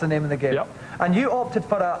 That's the name of the game. Yep. And you opted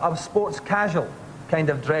for a sports casual kind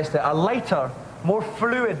of dress, a lighter, more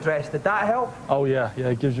fluid dress. Did that help? Oh, yeah,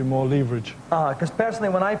 it gives you more leverage. Because personally,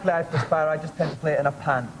 when I play Spyro, I just tend to play it in a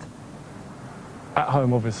pant. At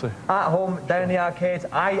home, obviously. At home, down in the arcades,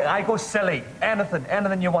 I go silly.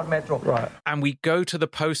 Anything you want, Metro. Right. And we go to the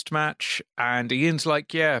post-match, and Ian's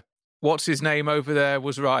like, yeah, what's his name over there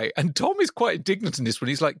was right. And Tom is quite indignant in this one.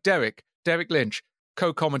 He's like, Derek Lynch,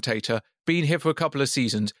 co-commentator, been here for a couple of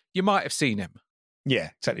seasons. You might have seen him. Yeah,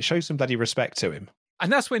 exactly. Show some bloody respect to him.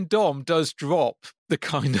 And that's when Dom does drop the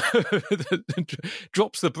kind of...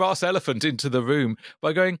 drops the brass elephant into the room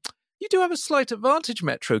by going... You do have a slight advantage,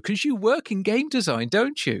 Metro, because you work in game design,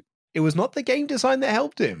 don't you? It was not the game design that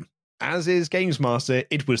helped him. As is Games Master,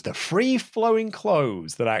 it was the free-flowing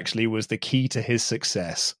clothes that actually was the key to his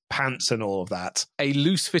success. Pants and all of that. A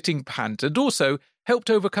loose-fitting pant, and also helped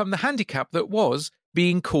overcome the handicap that was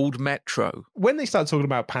being called Metro. When they started talking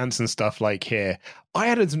about pants and stuff like here, I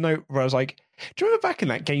had a note where I was like, do you remember back in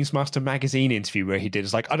that Games Master magazine interview where he did,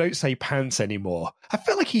 it's like, I don't say pants anymore. I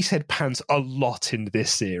feel like he said pants a lot in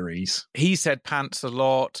this series. He said pants a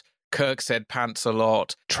lot. Kirk said pants a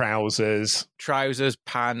lot. Trousers,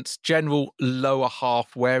 pants, general lower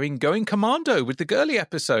half wearing, going commando with the girly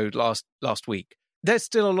episode last week. There's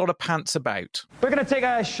still a lot of pants about. We're going to take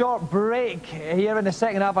a short break. Here in the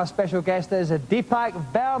second half, our special guest is Deepak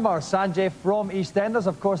Verma, Sanjay from EastEnders.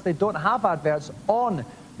 Of course, they don't have adverts on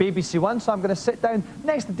BBC One, so I'm going to sit down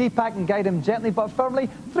next to Deepak and guide him gently but firmly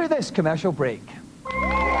through this commercial break.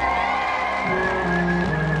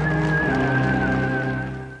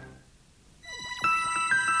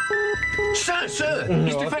 Sir,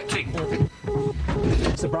 he's defecting.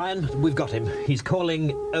 Sir Brian, we've got him. He's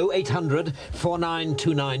calling 0800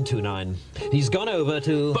 492929. He's gone over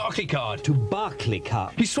to... Barclaycard. To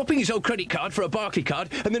Barclaycard. He's swapping his old credit card for a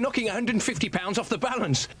Barclaycard and they're knocking £150 off the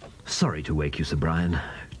balance. Sorry to wake you, Sir Brian.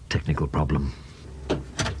 Technical problem.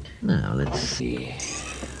 Now, let's see.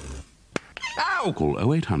 Ow!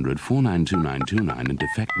 Call 0800 492929 and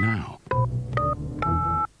defect now.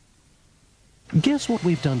 Guess what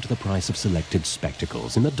we've done to the price of selected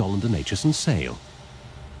spectacles in the Dolland & Aitchison sale?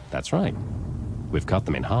 That's right. We've cut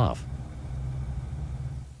them in half.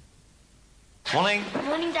 Morning.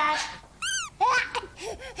 Morning, Dad.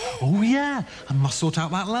 Oh, yeah. I must sort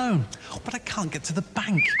out that loan. But I can't get to the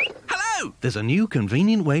bank. Hello! There's a new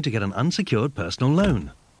convenient way to get an unsecured personal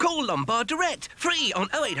loan. Call Lombard Direct. Free on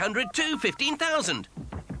 0800 215,000.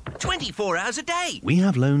 24 hours a day. We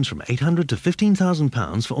have loans from £800 to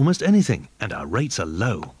 £15,000 for almost anything, and our rates are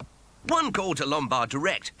low. One call to Lombard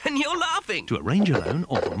Direct, and you're laughing. To arrange a loan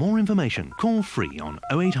or for more information, call free on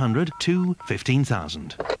 0800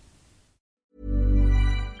 215,000.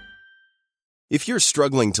 If you're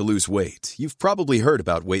struggling to lose weight, you've probably heard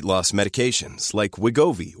about weight loss medications like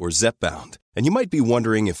Wegovy or Zepbound, and you might be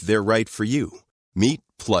wondering if they're right for you. Meet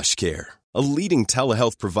PlushCare, a leading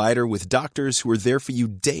telehealth provider with doctors who are there for you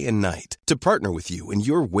day and night to partner with you in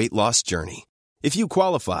your weight loss journey. If you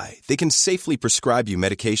qualify, they can safely prescribe you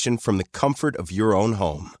medication from the comfort of your own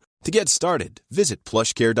home. To get started, visit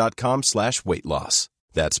plushcare.com/weightloss.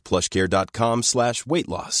 That's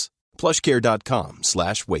plushcare.com/weightloss.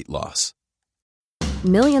 plushcare.com/weightloss.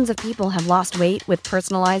 Millions of people have lost weight with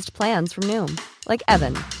personalized plans from Noom. Like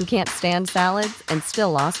Evan, who can't stand salads and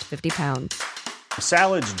still lost 50 pounds.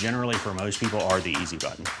 Salads generally for most people are the easy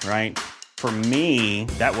button, right? For me,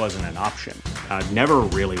 that wasn't an option. I never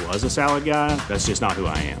really was a salad guy. That's just not who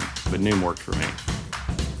I am. But Noom worked for me.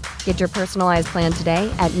 Get your personalized plan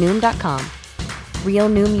today at Noom.com. Real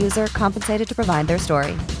Noom user compensated to provide their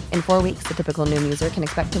story. In 4 weeks, the typical Noom user can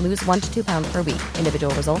expect to lose 1 to 2 pounds per week.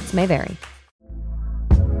 Individual results may vary.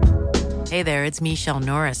 Hey there, it's Michelle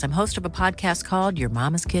Norris. I'm host of a podcast called Your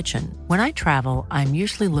Mama's Kitchen. When I travel, I'm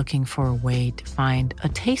usually looking for a way to find a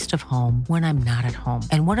taste of home when I'm not at home.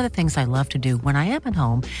 And one of the things I love to do when I am at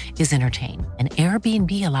home is entertain. And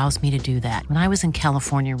Airbnb allows me to do that. When I was in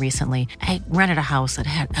California recently, I rented a house that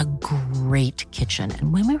had a great kitchen.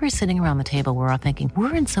 And when we were sitting around the table, we're all thinking,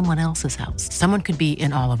 we're in someone else's house. Someone could be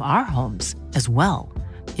in all of our homes as well.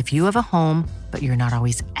 If you have a home, but you're not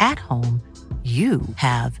always at home, you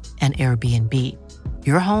have an Airbnb.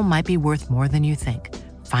 Your home might be worth more than you think.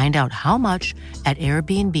 Find out how much at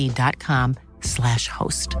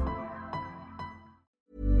airbnb.com/host.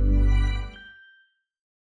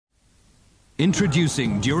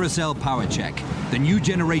 Introducing Duracell Power Check, the new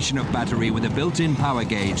generation of battery with a built-in power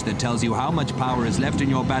gauge that tells you how much power is left in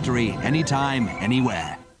your battery anytime,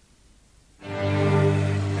 anywhere.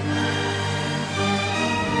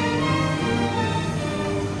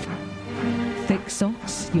 Thick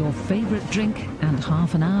socks, your favourite drink, and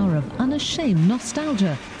half an hour of unashamed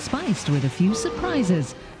nostalgia, spiced with a few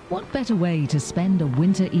surprises. What better way to spend a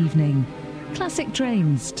winter evening? Classic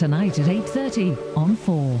Trains, tonight at 8:30 on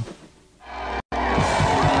 4.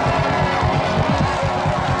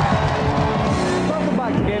 Welcome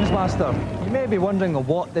back to Games Master. You may be wondering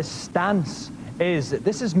what this stance is.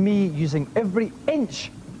 This is me using every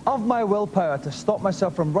inch of my willpower to stop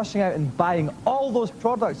myself from rushing out and buying all those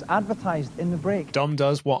products advertised in the break. Dom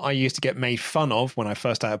does what I used to get made fun of when I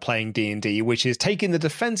first started playing D&D, which is taking the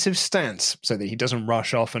defensive stance so that he doesn't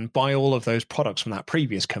rush off and buy all of those products from that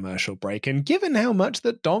previous commercial break. And given how much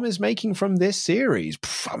that Dom is making from this series,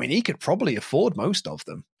 I mean, he could probably afford most of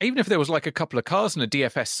them. Even if there was like a couple of cars and a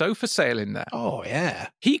DFS sofa sale in there. Oh, yeah.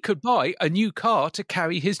 He could buy a new car to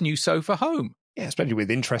carry his new sofa home. Yeah, especially with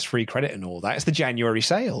interest-free credit and all that. It's the January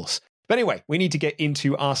sales. But anyway, we need to get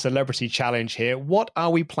into our celebrity challenge here. What are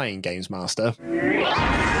we playing, Games Master?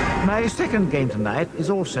 My second game tonight is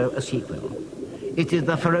also a sequel. It is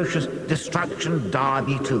the ferocious Destruction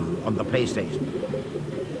Derby 2 on the PlayStation.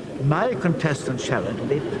 My contestant challenge will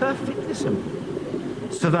be perfectly simple.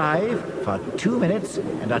 Survive for 2 minutes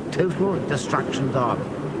and a total destruction derby.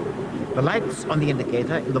 The lights on the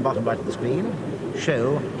indicator in the bottom right of the screen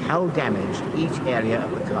show how damaged each area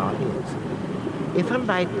of the car is. If a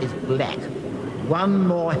light is black, one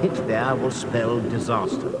more hit there will spell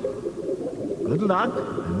disaster. Good luck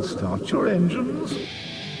and start your engines.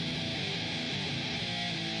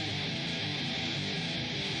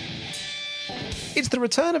 It's the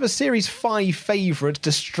return of a Series 5 favourite,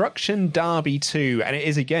 Destruction Derby 2, and it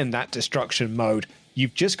is again that destruction mode.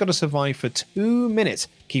 You've just got to survive for 2 minutes.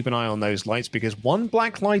 Keep an eye on those lights because one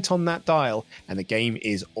black light on that dial and the game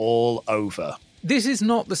is all over. This is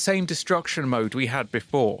not the same destruction mode we had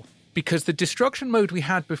before, because the destruction mode we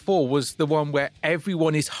had before was the one where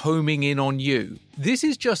everyone is homing in on you. This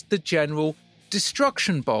is just the general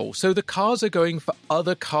destruction bowl, so the cars are going for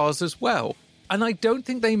other cars as well. And I don't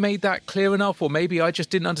think they made that clear enough, or maybe I just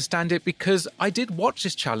didn't understand it, because I did watch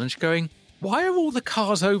this challenge going, why are all the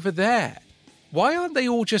cars over there? Why aren't they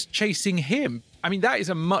all just chasing him? I mean, that is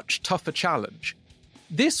a much tougher challenge.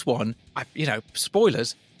 This one,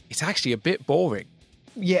 spoilers, it's actually a bit boring.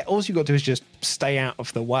 Yeah, all you've got to do is just stay out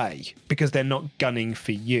of the way, because they're not gunning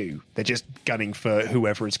for you. They're just gunning for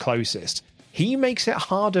whoever is closest. He makes it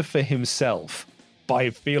harder for himself by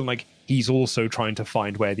feeling like he's also trying to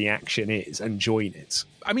find where the action is and join it.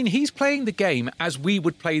 I mean, he's playing the game as we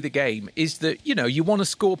would play the game, is that, you want to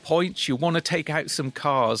score points, you want to take out some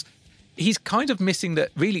cars. He's kind of missing that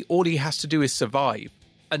really all he has to do is survive.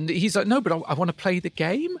 And he's like, no, but I want to play the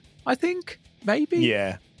game, I think, maybe.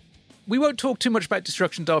 Yeah. We won't talk too much about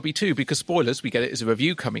Destruction Derby 2 because, spoilers, we get it as a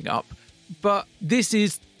review coming up. But this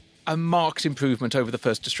is a marked improvement over the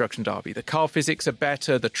first Destruction Derby. The car physics are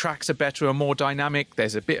better, the tracks are better and more dynamic.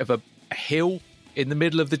 There's a bit of a hill in the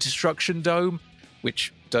middle of the Destruction Dome,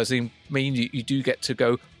 which does mean you do get to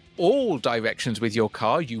go all directions with your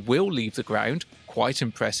car. You will leave the ground quite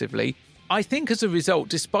impressively. I think as a result,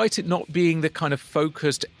 despite it not being the kind of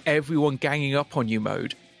focused everyone ganging up on you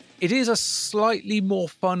mode, it is a slightly more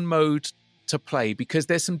fun mode to play because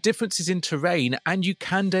there's some differences in terrain and you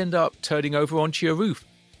can end up turning over onto your roof,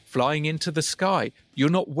 flying into the sky. You're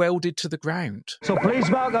not welded to the ground. So please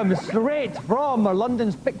welcome straight from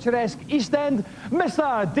London's picturesque East End,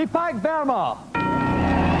 Mr. Deepak Verma.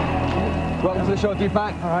 Welcome to the show,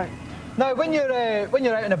 Deepak. All right. Now, when you're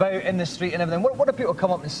out and about in the street and everything, what do people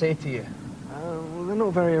come up and say to you? Well, they're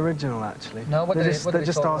not very original, actually. No, they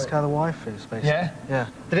just ask how the wife is, basically. Yeah? Yeah.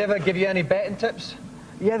 Did they ever give you any betting tips?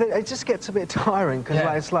 Yeah, it just gets a bit tiring, because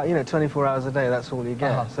it's like, 24 hours a day, that's all you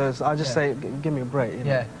get. So I just say, give me a break.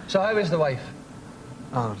 Yeah. So how is the wife?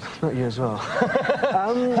 Oh, not you as well.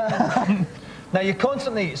 Now,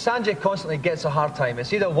 Sanjay constantly gets a hard time.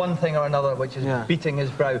 It's either one thing or another which is beating his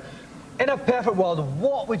brow. In a perfect world,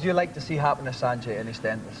 what would you like to see happen to Sanjay in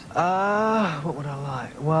EastEnders? What would I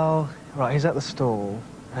like? Well, right, he's at the stall,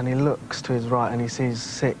 and he looks to his right, and he sees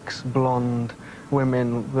 6 blonde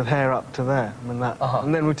women with hair up to there.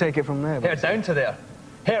 And then we take it from there. Hair down to there.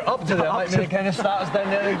 Hair up to there. Might mean it kind of starts down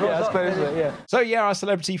there and goes up. I suppose so, yeah. So, yeah, our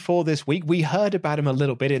celebrity for this week, we heard about him a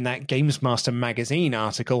little bit in that Games Master magazine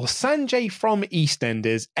article. Sanjay from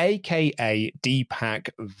EastEnders, a.k.a. Deepak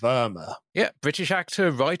Verma. Yeah, British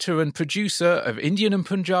actor, writer and producer of Indian and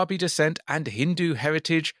Punjabi descent and Hindu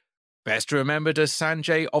heritage. Best remembered as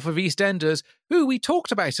Sanjay off of EastEnders, who we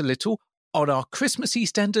talked about a little on our Christmas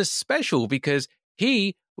EastEnders special because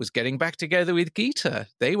he was getting back together with Geeta.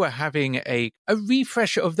 They were having a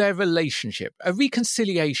refresh of their relationship, a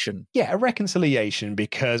reconciliation. Yeah, a reconciliation,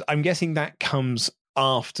 because I'm guessing that comes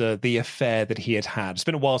after the affair that he had had. It's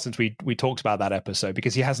been a while since we talked about that episode,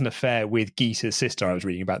 because he has an affair with Geeta's sister. I was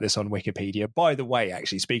reading about this on Wikipedia. By the way,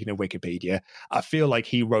 actually, speaking of Wikipedia, I feel like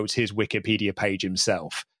he wrote his Wikipedia page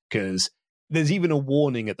himself, because there's even a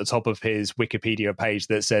warning at the top of his Wikipedia page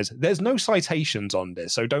that says, there's no citations on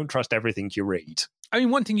this, so don't trust everything you read. I mean,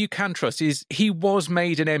 one thing you can trust is he was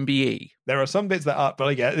made an MBE. There are some bits that are, but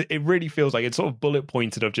like, it really feels like it's sort of bullet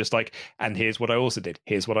pointed of just like, and here's what I also did,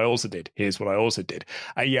 here's what I also did, here's what I also did.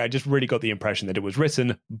 I just really got the impression that it was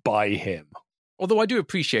written by him. Although I do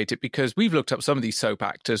appreciate it, because we've looked up some of these soap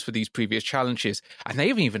actors for these previous challenges, and they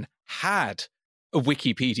haven't even had a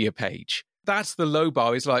Wikipedia page. That's the low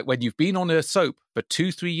bar, is like when you've been on a soap for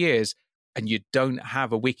 2-3 years and you don't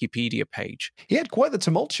have a Wikipedia page. He had quite the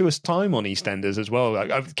tumultuous time on EastEnders as well,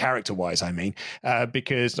 character-wise, I mean,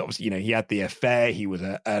 because obviously, he had the affair. He was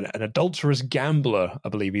an adulterous gambler, I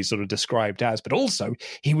believe he's sort of described as, but also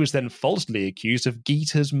he was then falsely accused of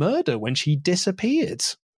Geeta's murder when she disappeared.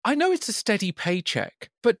 I know it's a steady paycheck,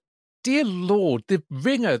 but dear Lord, the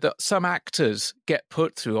ringer that some actors get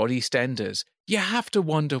put through on EastEnders, you have to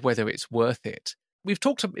wonder whether it's worth it. We've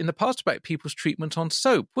talked in the past about people's treatment on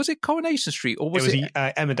soap. Was it Coronation Street, or was it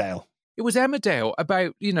Emmerdale? It was Emmerdale,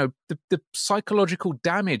 about, the psychological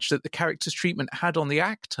damage that the character's treatment had on the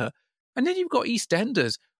actor. And then you've got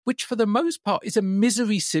EastEnders, which for the most part is a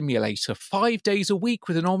misery simulator, 5 days a week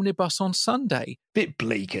with an omnibus on Sunday. Bit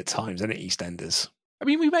bleak at times, isn't it, EastEnders? I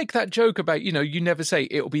mean, we make that joke about, you never say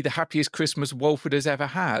it'll be the happiest Christmas Walford has ever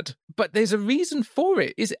had. But there's a reason for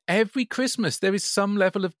it, is every Christmas there is some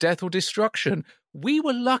level of death or destruction. We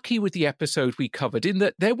were lucky with the episode we covered in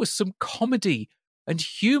that there was some comedy and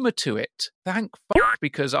humour to it. Thank fuck,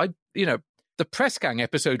 because the Press Gang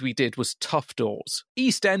episode we did was tough doors.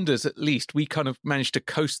 EastEnders, at least, we kind of managed to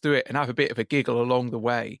coast through it and have a bit of a giggle along the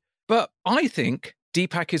way. But I think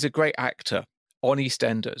Deepak is a great actor on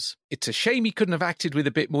EastEnders. It's a shame he couldn't have acted with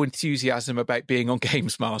a bit more enthusiasm about being on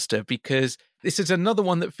Games Master, because this is another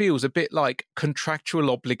one that feels a bit like contractual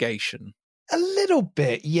obligation. A little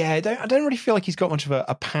bit, yeah. I don't really feel like he's got much of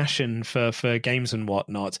a passion for games and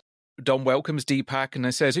whatnot. Dom welcomes Deepak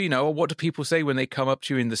and says, what do people say when they come up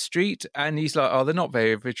to you in the street? And he's like, they're not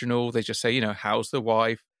very original. They just say, how's the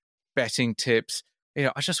wife? Betting tips.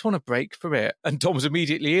 I just want a break for it. And Dom's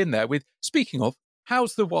immediately in there with, speaking of,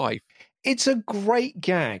 how's the wife? It's a great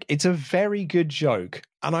gag. It's a very good joke.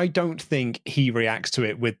 And I don't think he reacts to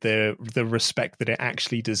it with the respect that it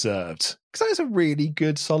actually deserved. Because that's a really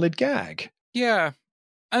good, solid gag. Yeah.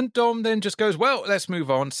 And Dom then just goes, well, let's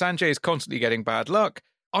move on. Sanjay is constantly getting bad luck.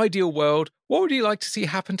 Ideal world. What would you like to see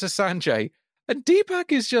happen to Sanjay? And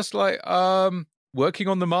Deepak is just like, working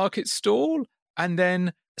on the market stall, and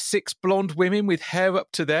then 6 blonde women with hair up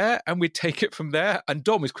to there, and we'd take it from there. And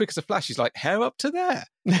Dom, as quick as a flash, he's like, hair up to there?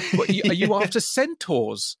 What, are you after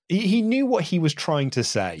centaurs? He knew what he was trying to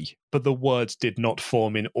say, but the words did not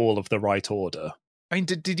form in all of the right order. I mean,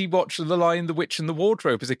 did he watch The Lion, the Witch and the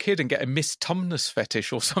Wardrobe as a kid and get a Miss Tumnus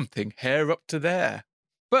fetish or something? Hair up to there.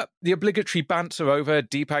 But the obligatory banter over,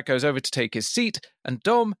 Deepak goes over to take his seat, and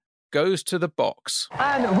Dom goes to the box.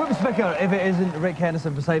 And whoops vicar, if it isn't Rick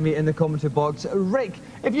Henderson beside me in the commentary box. Rick,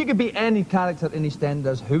 if you could be any character in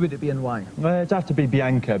EastEnders, who would it be and why? Well, it'd have to be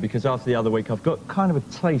Bianca, because after the other week I've got kind of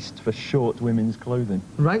a taste for short women's clothing.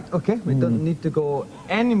 Right, okay, we don't need to go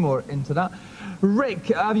any more into that. Rick,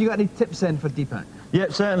 have you got any tips then for Deepak? Yeah,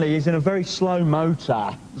 certainly. He's in a very slow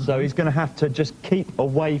motor, so he's going to have to just keep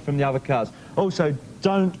away from the other cars. Also,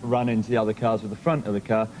 don't run into the other cars with the front of the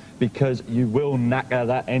car, because you will knacker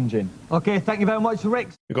that engine. Okay, thank you very much, Rick.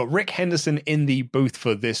 We've got Rick Henderson in the booth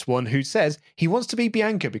for this one, who says he wants to be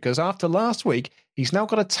Bianca because after last week, he's now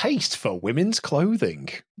got a taste for women's clothing.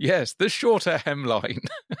 Yes, the shorter hemline.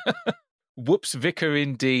 Whoops, Vicar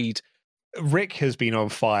indeed. Rick has been on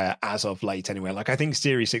fire as of late anyway. Like, I think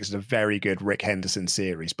Series 6 is a very good Rick Henderson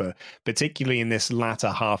series, but particularly in this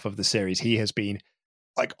latter half of the series, he has been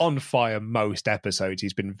like on fire most episodes.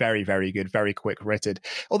 He's been very, very good, very quick-witted.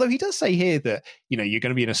 Although he does say here that, you know, you're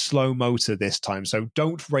going to be in a slow motor this time, so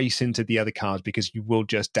don't race into the other cars because you will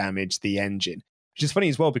just damage the engine. Which is funny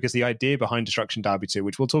as well, because the idea behind Destruction Derby 2,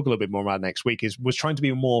 which we'll talk a little bit more about next week, was trying to be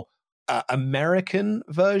a more American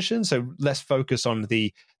version, so less focus on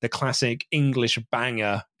the classic English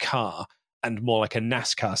banger car and more like a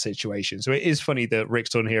NASCAR situation. So it is funny that Rick's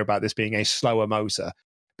talking here about this being a slower motor,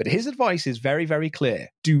 but his advice is very, very clear.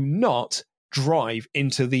 Do not drive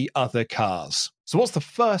into the other cars. So what's the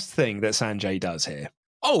first thing that Sanjay does here?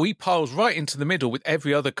 Oh, he piles right into the middle with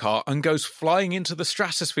every other car and goes flying into the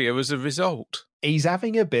stratosphere as a result. He's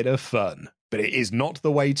having a bit of fun, but it is not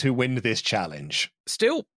the way to win this challenge.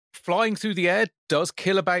 Still, flying through the air does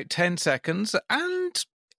kill about 10 seconds, and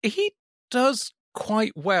he does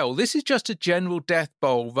quite well. This is just a general death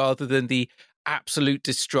bowl rather than the absolute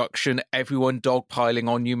destruction, everyone dogpiling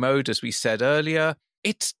on you mode, as we said earlier.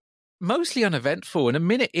 It's mostly uneventful, and a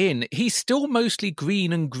minute in, he's still mostly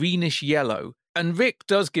green and greenish yellow. And Rick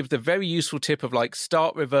does give the very useful tip of, like,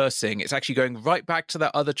 start reversing. It's actually going right back to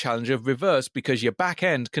that other challenge of reverse because your back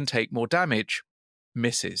end can take more damage.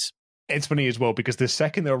 Misses. It's funny as well, because the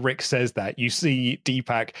second that Rick says that, you see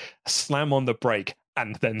Deepak slam on the brake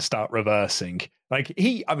and then start reversing. Like,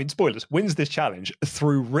 he, I mean, spoilers, wins this challenge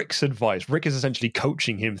through Rick's advice. Rick is essentially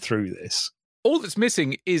coaching him through this. All that's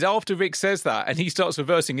missing is after Rick says that and he starts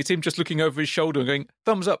reversing, it's him just looking over his shoulder and going,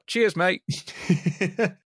 thumbs up, cheers, mate.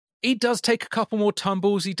 He does take a couple more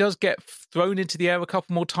tumbles. He does get thrown into the air a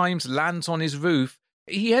couple more times, lands on his roof.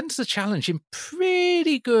 He ends the challenge in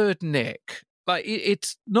pretty good nick. Like,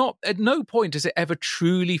 it's not, at no point does it ever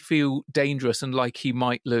truly feel dangerous and like he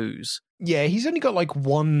might lose. Yeah, he's only got like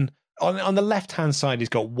one, on the left-hand side, he's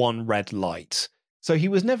got one red light. So he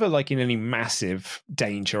was never like in any massive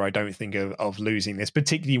danger, I don't think, of losing this,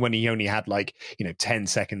 particularly when he only had like, 10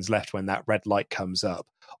 seconds left when that red light comes up.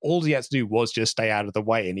 All he had to do was just stay out of the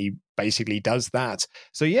way, and he basically does that.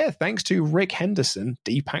 So yeah, thanks to Rick Henderson,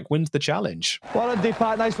 Deepak wins the challenge. Well done,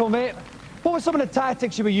 Deepak. Nice one, mate. What were some of the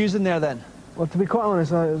tactics you were using there then? Well, to be quite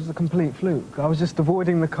honest, it was a complete fluke. I was just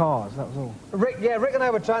avoiding the cars, that was all. Rick and I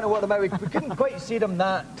were trying to work them out. We couldn't quite see them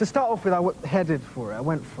that. To start off with, I headed for it. I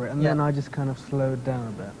went for it, and then I just kind of slowed down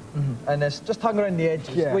a bit. Mm-hmm. And it's just hung around the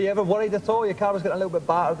edges. Yeah. Were you ever worried at all? Your car was getting a little bit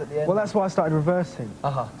battered at the end? Well, that's why I started reversing.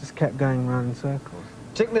 Just kept going around in circles.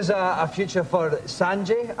 Do you think there's a future for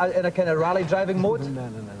Sanjay in a kind of rally driving mode?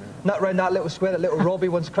 No. Not around that little square that little Robbie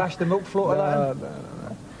once crashed the milk float at. No.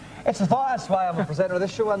 It's a thought, that's why I'm a presenter of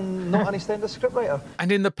this show and not any EastEnders scriptwriter.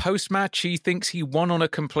 And in the post-match, he thinks he won on a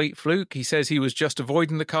complete fluke. He says he was just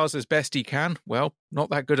avoiding the cars as best he can. Well,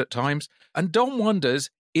 not that good at times. And Dom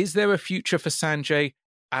wonders, is there a future for Sanjay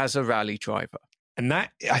as a rally driver? And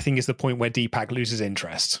that, I think, is the point where Deepak loses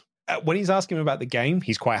interest. When he's asking him about the game,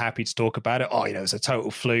 he's quite happy to talk about it. Oh, it's a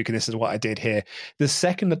total fluke, and this is what I did here. The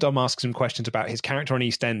second that Dom asks him questions about his character on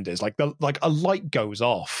EastEnders, like a light goes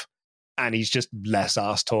off. And he's just less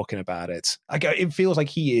asked talking about it. It feels like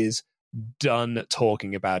he is done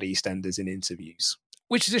talking about EastEnders in interviews.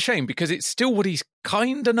 Which is a shame, because it's still what he's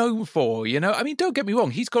kind of known for, I mean, don't get me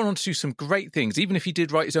wrong. He's gone on to do some great things. Even if he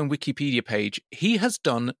did write his own Wikipedia page, he has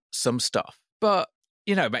done some stuff. But,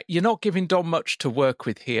 mate, you're not giving Dom much to work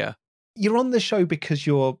with here. You're on the show because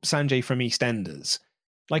you're Sanjay from EastEnders.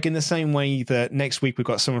 Like, in the same way that next week we've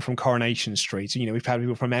got someone from Coronation Street, we've had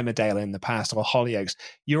people from Emmerdale in the past, or Hollyoaks.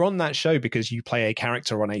 You're on that show because you play a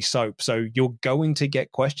character on a soap, so you're going to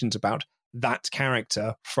get questions about that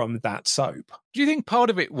character from that soap. Do you think part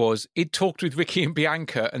of it was it talked with Ricky and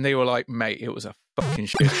Bianca and they were like, mate, it was a fucking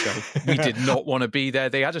shit show. We did not want to be there.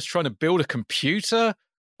 They had us trying to build a computer.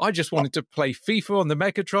 I just wanted to play FIFA on the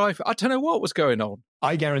Mega Drive. I don't know what was going on.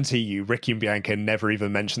 I guarantee you, Ricky and Bianca never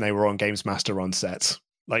even mentioned they were on Games Master on set.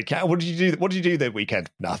 Like, what did you do? What did you do that weekend?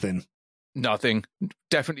 Nothing.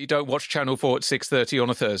 Definitely don't watch Channel 4 at 6:30 on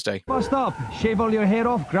a Thursday. First up, shave all your hair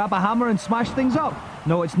off, grab a hammer and smash things up.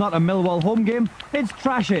 No, it's not a Millwall home game, it's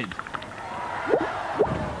Trash It.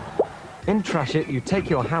 In Trash It, you take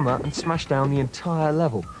your hammer and smash down the entire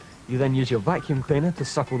level. You then use your vacuum cleaner to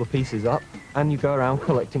suck all the pieces up, and you go around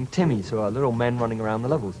collecting Timmies, who are little men running around the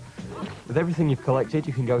levels. With everything you've collected,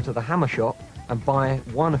 you can go to the hammer shop and buy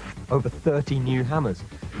one of over 30 new hammers.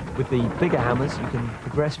 With the bigger hammers, you can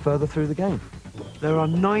progress further through the game. There are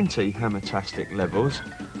 90 Hammertastic levels,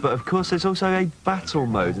 but of course there's also a battle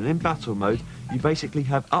mode, and in battle mode, you basically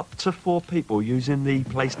have up to 4 people using the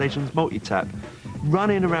PlayStation's multi-tap.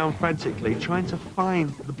 running around frantically trying to find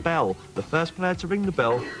the bell. The first player to ring the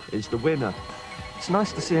bell is the winner. It's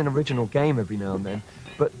nice to see an original game every now and then,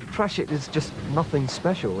 but Crash It is just nothing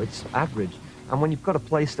special. It's average. And when you've got a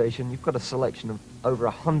PlayStation, you've got a selection of over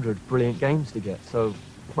 100 brilliant games to get, so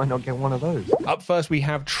why not get one of those? Up first, we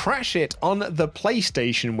have Trash It on the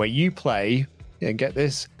PlayStation, where you play, and get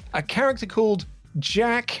this, a character called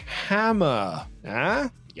Jack Hammer.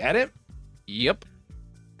 Get it? Yep.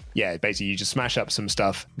 Yeah, basically you just smash up some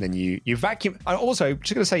stuff, then you vacuum. Also,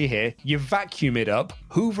 just going to say here, you vacuum it up.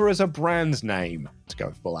 Hoover is a brand name. To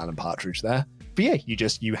go full Alan Partridge there. But yeah,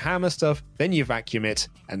 you hammer stuff, then you vacuum it,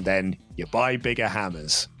 and then you buy bigger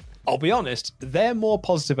hammers. I'll be honest, they're more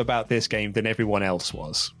positive about this game than everyone else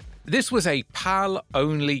was. This was a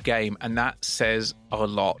PAL-only game, and that says a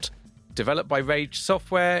lot. Developed by Rage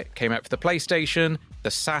Software, came out for the PlayStation,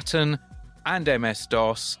 the Saturn, and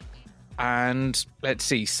MS-DOS. And let's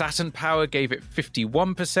see, Saturn Power gave it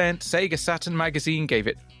 51%, Sega Saturn Magazine gave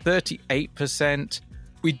it 38%.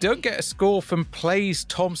 We don't get a score from Play's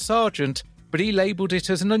Tom Sargent, but he labelled it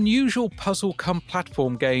as an unusual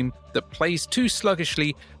puzzle-cum-platform game that plays too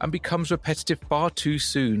sluggishly and becomes repetitive far too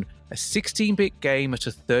soon. A 16-bit game at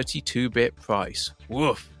a 32-bit price.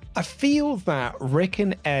 Woof. I feel that Rick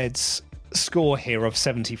and Ed's score here of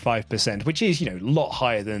 75%, which is, a lot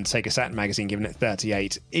higher than Sega Saturn Magazine giving it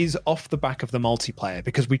 38, is off the back of the multiplayer,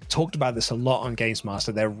 because we've talked about this a lot on Games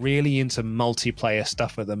Master. They're really into multiplayer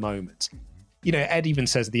stuff at the moment. Ed even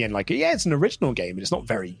says at the end, it's an original game, but it's not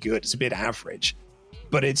very good. It's a bit average.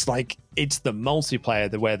 But it's the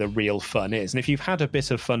multiplayer where the real fun is. And if you've had a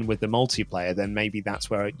bit of fun with the multiplayer, then maybe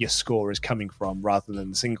that's where your score is coming from rather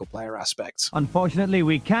than the single player aspect. Unfortunately,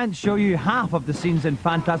 we can't show you half of the scenes in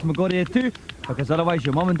Phantasmagoria 2, because otherwise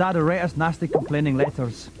your mum and dad will write us nasty complaining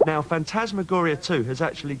letters. Now, Phantasmagoria 2 has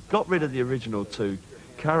actually got rid of the original 2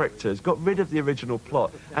 characters, got rid of the original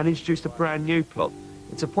plot, and introduced a brand new plot.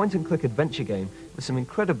 It's a point-and-click adventure game with some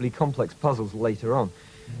incredibly complex puzzles later on.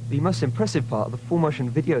 The most impressive part are the full-motion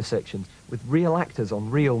video sections with real actors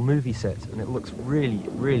on real movie sets, and it looks really,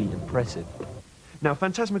 really impressive. Now,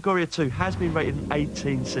 Phantasmagoria 2 has been rated an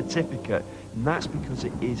 18 certificate, and that's because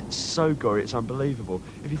it is so gory, it's unbelievable.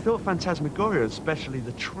 If you thought Phantasmagoria, especially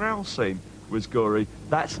the trowel scene, was gory,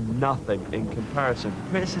 that's nothing in comparison. The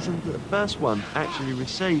criticism that the first one actually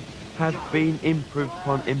received have been improved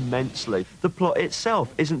upon immensely. The plot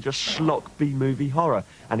itself isn't just schlock B-movie horror,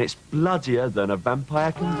 and it's bloodier than a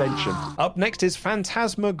vampire convention. Up next is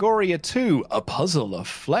Phantasmagoria 2, A Puzzle of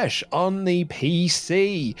Flesh on the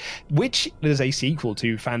PC, which is a sequel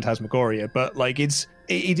to Phantasmagoria, but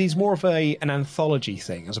it is more of an anthology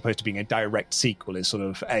thing as opposed to being a direct sequel. It's sort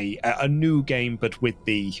of a new game, but with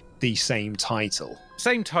the same title.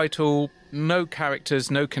 Same title, no characters,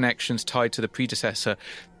 no connections tied to the predecessor.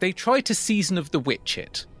 They tried to Season of the Witch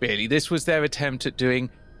it, really. This was their attempt at doing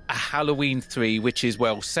a Halloween 3, which is,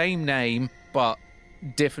 same name, but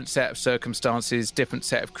different set of circumstances, different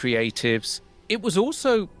set of creatives. It was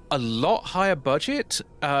also a lot higher budget,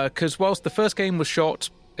 because whilst the first game was shot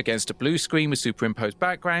against a blue screen with superimposed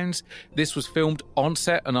backgrounds, this was filmed on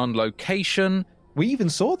set and on location. We even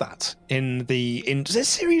saw that in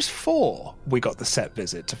Series 4. We got the set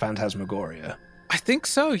visit to Phantasmagoria. I think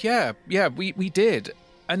so, yeah. Yeah, we did.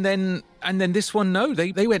 And then this one, no,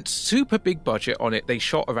 they went super big budget on it. They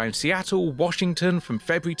shot around Seattle, Washington from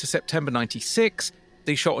February to September 96.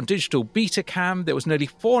 They shot on digital Betacam. There was nearly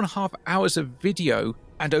 4.5 hours of video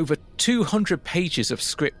and over 200 pages of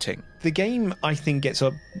scripting. The game, I think, gets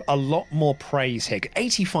a lot more praise here.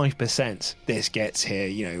 85% this gets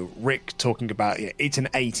here. Rick talking about it's an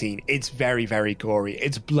 18. It's very, very gory.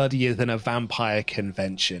 It's bloodier than a vampire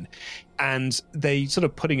convention. And they sort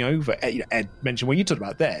of putting over, Ed mentioned what you talked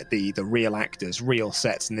about there, the real actors, real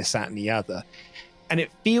sets, and this, that, and the other. And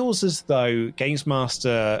it feels as though Games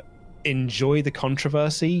Master enjoy the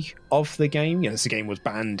controversy of the game. This game was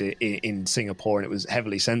banned in Singapore and it was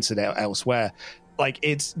heavily censored elsewhere.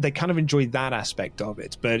 They kind of enjoyed that aspect of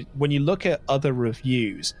it. But when you look at other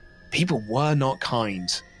reviews, people were not kind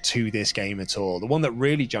to this game at all. The one that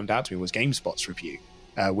really jumped out to me was GameSpot's review,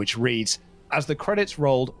 which reads, "As the credits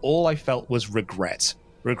rolled, all I felt was regret.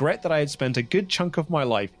 Regret that I had spent a good chunk of my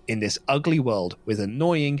life in this ugly world with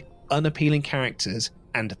annoying, unappealing characters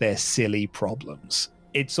and their silly problems."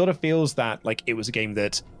 It sort of feels that it was a game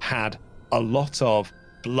that had a lot of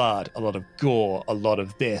blood, a lot of gore, a lot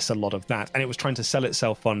of this, a lot of that, and it was trying to sell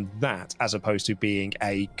itself on that as opposed to being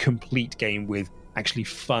a complete game with actually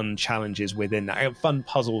fun challenges within that, fun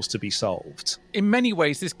puzzles to be solved. In many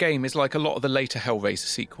ways, this game is like a lot of the later Hellraiser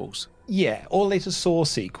sequels. Yeah, or later Saw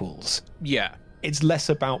sequels. Yeah. it's less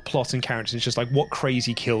about plot and characters. It's just like, what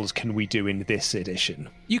crazy kills can we do in this edition?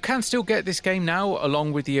 You can still get this game now,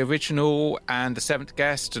 along with the original and the Seventh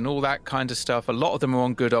Guest and all that kind of stuff. A lot of them are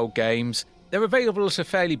on Good Old Games. They're available at a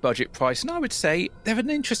fairly budget price, and I would say they're an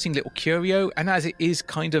interesting little curio, and as it is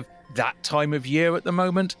kind of that time of year at the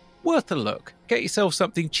moment, worth a look. Get yourself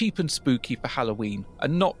something cheap and spooky for Halloween,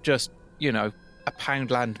 and not just, a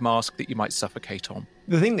Poundland mask that you might suffocate on.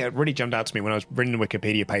 The thing that really jumped out to me when I was reading the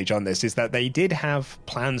Wikipedia page on this is that they did have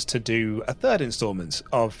plans to do a third installment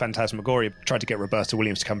of Phantasmagoria, tried to get Roberta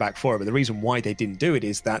Williams to come back for it, but the reason why they didn't do it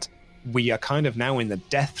is that we are kind of now in the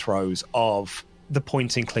death throes of the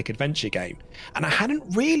point-and-click adventure game. And I hadn't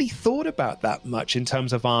really thought about that much in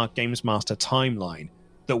terms of our Games Master timeline,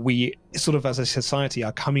 that we sort of as a society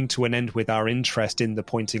are coming to an end with our interest in the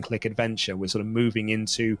point-and-click adventure. We're sort of moving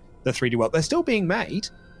into the 3D world. They're still being made.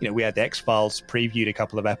 We had the X-Files previewed a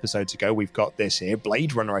couple of episodes ago. We've got this here.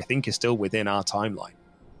 Blade Runner, I think, is still within our timeline.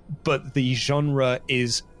 But the genre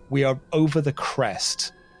is, we are over the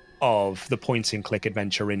crest of the point-and-click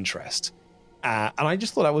adventure interest. And I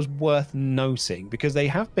just thought that was worth noting because they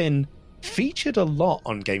have been featured a lot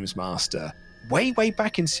on Games Master way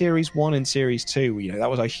back in Series 1 and Series 2. That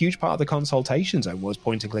was a huge part of the consultation zone was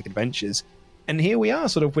point-and-click adventures. And here we are,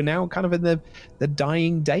 we're now kind of in the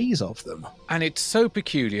dying days of them. And it's so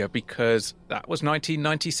peculiar because that was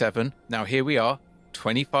 1997. Now here we are,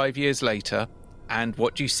 25 years later. And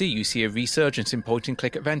what do you see? You see a resurgence in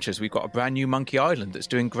point-and-click adventures. We've got a brand new Monkey Island that's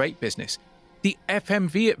doing great business. The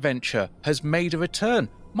FMV adventure has made a return.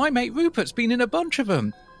 My mate Rupert's been in a bunch of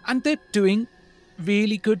them. And they're doing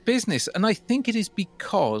really good business. And I think it is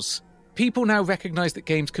because people now recognise that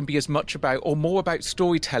games can be as much about or more about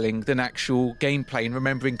storytelling than actual gameplay and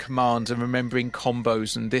remembering commands and remembering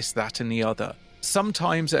combos and this, that and the other.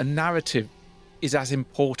 Sometimes a narrative is as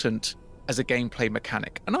important as a gameplay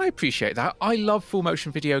mechanic. And I appreciate that. I love full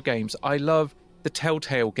motion video games. I love the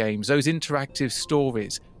Telltale games, those interactive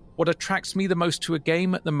stories. What attracts me the most to a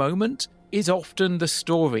game at the moment is often the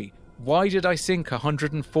story. Why did I sink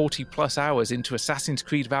 140 plus hours into Assassin's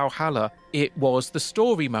Creed Valhalla? It was the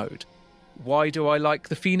story mode. Why do I like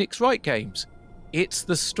the Phoenix Wright games? It's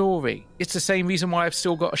the story. It's the same reason why I've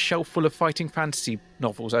still got a shelf full of fighting fantasy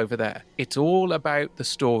novels over there. It's all about the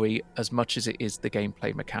story as much as it is the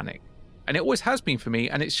gameplay mechanic. And it always has been for me,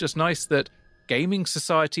 and it's just nice that gaming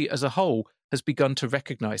society as a whole has begun to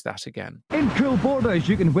recognise that again. In Cool Borders,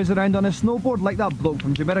 you can whiz around on a snowboard like that bloke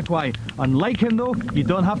from Jamiroquai. Unlike him, though, you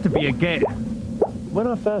don't have to be a git. When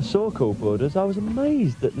I first saw Cool Borders, I was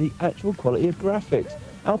amazed at the actual quality of graphics.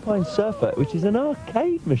 Alpine Surfer, which is an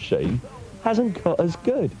arcade machine, hasn't got as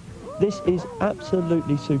good. This is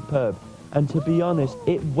absolutely superb, and to be honest,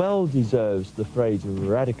 it well deserves the phrase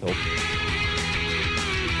radical.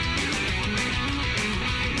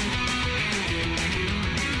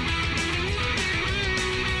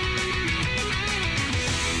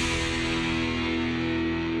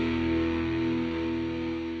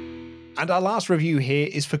 And our last review here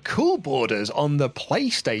is for Cool Borders on the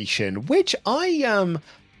PlayStation, which I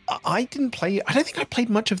didn't play. I don't think I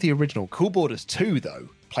played much of the original. Cool Borders 2, though,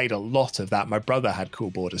 played a lot of that. My brother had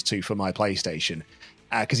Cool Borders 2 for my PlayStation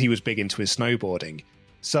because he was big into his snowboarding.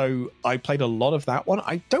 So I played a lot of that one.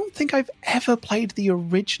 I don't think I've ever played the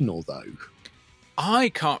original, though. I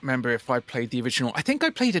can't remember if I played the original. I think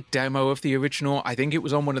I played a demo of the original. I think it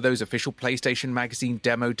was on one of those official PlayStation Magazine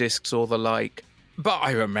demo discs or the like. But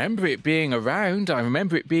I remember it being around. I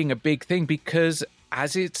remember it being a big thing because,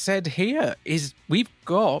 as it said here, is we've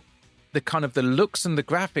got the kind of the looks and the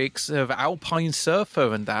graphics of Alpine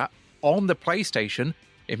Surfer and that on the PlayStation.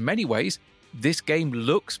 In many ways, this game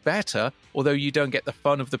looks better, although you don't get the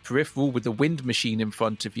fun of the peripheral with the wind machine in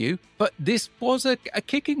front of you. But this was a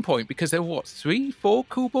kicking point because there were, 3-4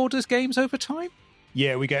 Cool Borders games over time?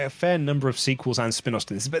 Yeah, we get a fair number of sequels and spin-offs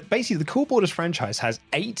to this. But basically, the Cool Borders franchise has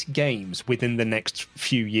 8 games within the next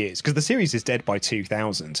few years, because the series is dead by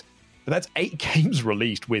 2000. But that's 8 games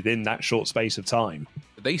released within that short space of time.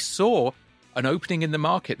 They saw an opening in the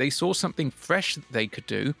market. They saw something fresh that they could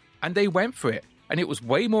do, and they went for it. And it was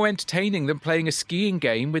way more entertaining than playing a skiing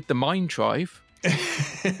game with the Mind Drive.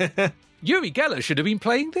 Uri Geller should have been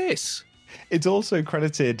playing this. It's also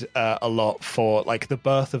credited a lot for the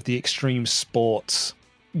birth of the extreme sports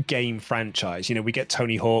game franchise. We get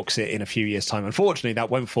Tony Hawk's in a few years' time. Unfortunately, that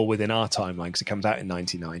won't fall within our timeline because it comes out in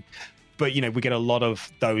 99. But, we get a lot of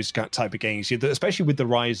those type of games, especially with the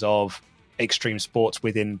rise of extreme sports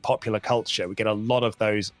within popular culture. We get a lot of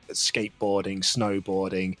those skateboarding,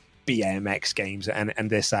 snowboarding, BMX games and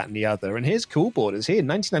this, that and the other. And here's Cool Borders here,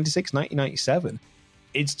 1996, 1997.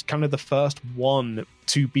 it's kind of the first one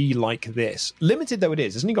to be like this. Limited though it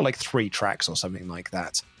is. It's only got like 3 tracks or something like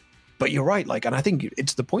that. But you're right, like, and I think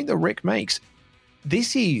it's the point that Rick makes.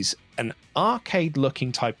 This is an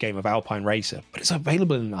arcade-looking type game of Alpine Racer, but it's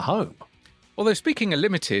available in the home. Although speaking of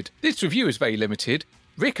limited, this review is very limited.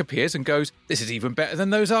 Rick appears and goes, this is even better than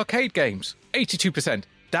those arcade games. 82%.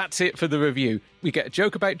 That's it for the review. We get a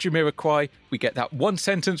joke about Jamiroquai, we get that one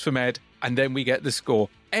sentence from Ed, and then we get the score.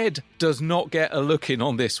 Ed does not get a look in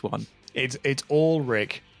on this one. It's all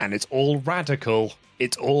Rick, and it's all radical.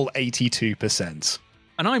 It's all 82%.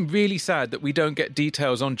 And I'm really sad that we don't get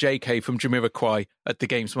details on JK from Jamiroquai at the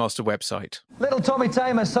Games Master website. Little Tommy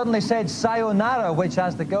Time has suddenly said sayonara, which,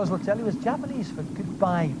 as the girls will tell you, is Japanese for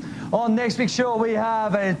goodbye. On next week's show, we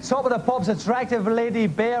have Top of the Pop's attractive lady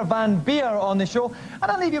Bear Van Beer on the show.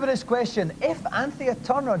 And I'll leave you with this question. If Anthea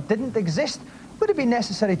Turner didn't exist, would it be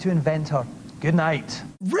necessary to invent her? Good night.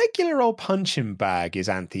 Regular old punching bag is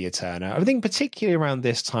Anthea Turner. I think particularly around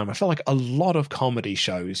this time, I felt like a lot of comedy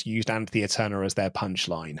shows used Anthea Turner as their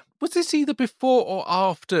punchline. Was this either before or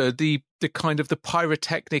after the kind of the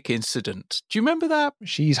pyrotechnic incident? Do you remember that?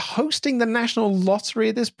 She's hosting the National Lottery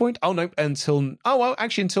at this point. Until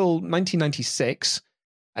 1996.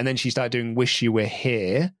 And then she started doing Wish You Were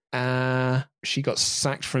Here. She got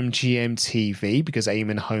sacked from GMTV because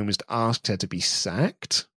Eamon Holmes asked her to be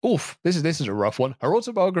sacked. Oof, this is a rough one. Her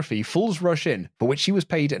autobiography, Fools Rush In, for which she was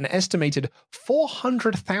paid an estimated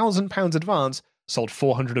 £400,000 advance, sold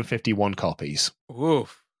 451 copies.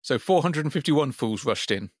 Oof. So 451 fools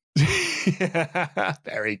rushed in.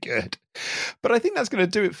 Very good. But I think that's going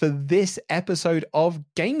to do it for this episode of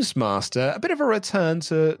Games Master. A bit of a return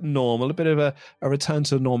to normal, a bit of a return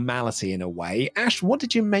to normality in a way. Ash, what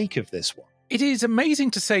did you make of this one? It is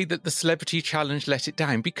amazing to say that the Celebrity Challenge let it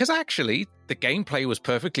down, because actually the gameplay was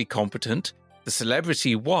perfectly competent. The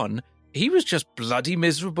celebrity won. He was just bloody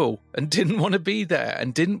miserable and didn't want to be there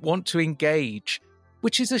and didn't want to engage,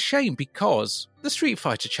 which is a shame because the Street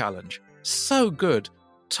Fighter Challenge, so good.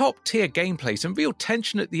 Top tier gameplay, some real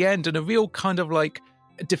tension at the end and a real kind of like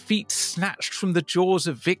defeat snatched from the jaws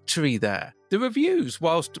of victory there. The reviews,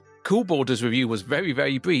 whilst Cool Borders' review was very,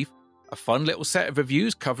 very brief, a fun little set of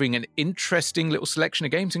reviews covering an interesting little selection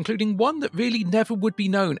of games, including one that really never would be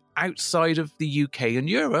known outside of the UK and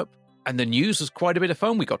Europe. And the news was quite a bit of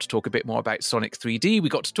fun. We got to talk a bit more about Sonic 3D. We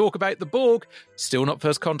got to talk about the Borg, still not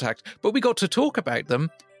First Contact, but we got to talk about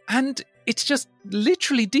them. And it's just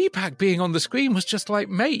literally Deepak being on the screen was just like,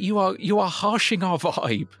 mate, you are harshing our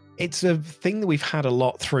vibe. It's a thing that we've had a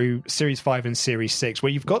lot through Series 5 and Series 6,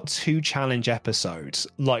 where you've got 2 challenge episodes,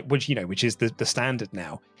 like which is the standard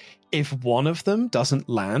now. If one of them doesn't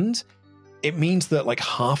land, it means that like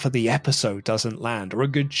half of the episode doesn't land, or a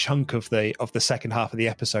good chunk of the second half of the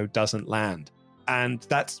episode doesn't land. And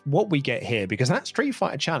that's what we get here, because that Street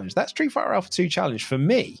Fighter challenge, that Street Fighter Alpha 2 challenge for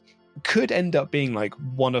me could end up being like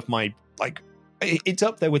one of my, like, it's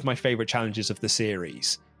up there with my favorite challenges of the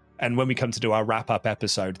series. And when we come to do our wrap-up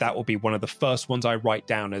episode, that will be one of the first ones I write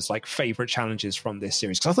down as like favorite challenges from this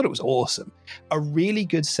series, because I thought it was awesome. A really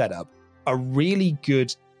good setup, a really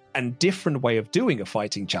good and different way of doing a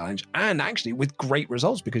fighting challenge, and actually with great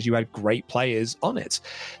results because you had great players on it.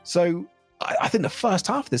 So I think the first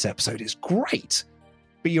half of this episode is great.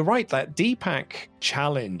 But you're right, that Deepak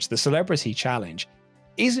challenge, the celebrity challenge,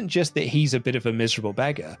 isn't just that he's a bit of a miserable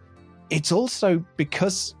beggar. It's also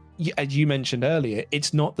because, as you mentioned earlier,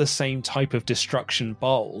 it's not the same type of Destruction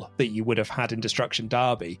Bowl that you would have had in Destruction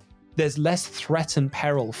Derby. There's less threat and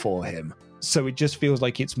peril for him. So it just feels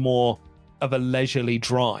like it's more of a leisurely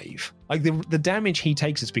drive. Like the damage he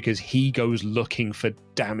takes is because he goes looking for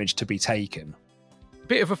damage to be taken.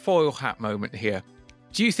 Bit of a foil hat moment here.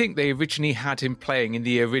 Do you think they originally had him playing in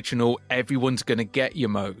the original everyone's gonna get you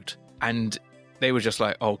mode? And they were just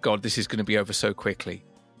like, oh God, this is gonna be over so quickly.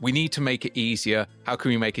 We need to make it easier. How can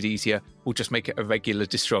we make it easier? We'll just make it a regular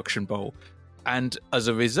Destruction Bowl. And as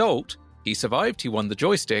a result, he survived, he won the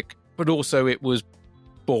joystick, but also it was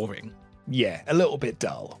boring. Yeah, a little bit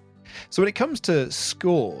dull. So when it comes to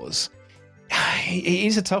scores, it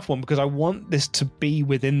is a tough one because I want this to be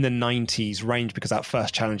within the 90s range because that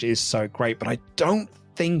first challenge is so great, but I don't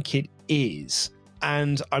think it is.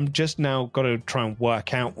 And I'm just now got to try and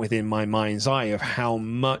work out within my mind's eye of how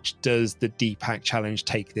much does the Deepak challenge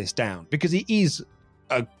take this down, because it is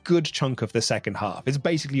a good chunk of the second half. It's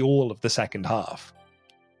basically all of the second half.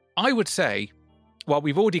 I would say, while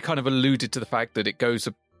we've already kind of alluded to the fact that it goes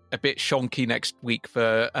a bit shonky next week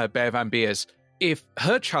for Bear Van Beers, if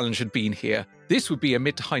her challenge had been here, this would be a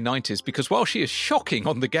mid to high 90s, because while she is shocking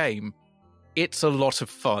on the game, it's a lot of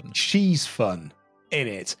fun. She's fun. in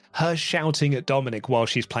it, her shouting at Dominic while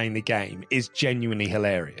she's playing the game is genuinely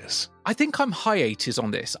hilarious. I think I'm high 80s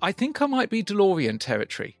on this. I think I might be DeLorean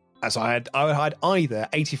territory. As I had either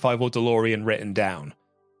 85 or DeLorean written down.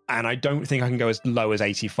 And I don't think I can go as low as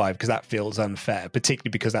 85 because that feels unfair,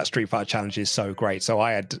 particularly because that Street Fighter challenge is so great. So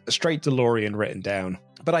I had straight DeLorean written down.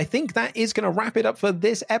 But I think that is going to wrap it up for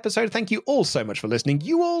this episode. Thank you all so much for listening.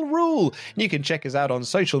 You all rule. You can check us out on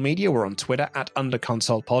social media. We're on Twitter at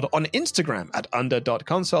UnderConsolePod, on Instagram at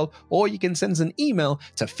under.console, or you can send us an email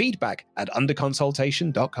to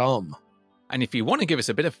feedback@underconsultation.com. And if you want to give us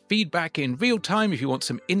a bit of feedback in real time, if you want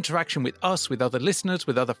some interaction with us, with other listeners,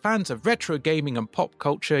 with other fans of retro gaming and pop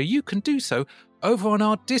culture, you can do so over on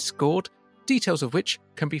our Discord, details of which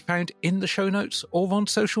can be found in the show notes or on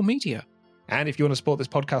social media. And if you want to support this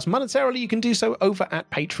podcast monetarily, you can do so over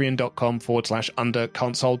at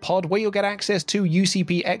patreon.com/underconsolepod, where you'll get access to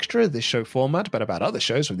UCP Extra, this show format, but about other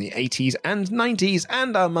shows from the 80s and 90s,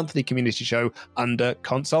 and our monthly community show, Under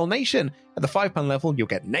Console Nation. At the £5 level, you'll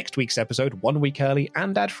get next week's episode 1 week early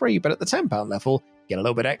and ad-free, but at the £10 level, you get a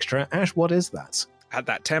little bit extra. Ash, what is that? At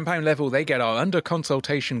that £10 level, they get our Under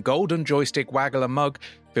Consultation golden joystick waggler mug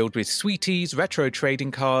filled with sweeties, retro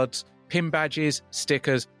trading cards, pin badges,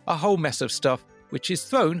 stickers, a whole mess of stuff, which is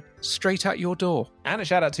thrown straight at your door. And a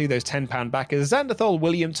shout out to those £10 backers: Xanderthal,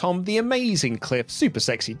 William, Tom, The Amazing Cliff, Super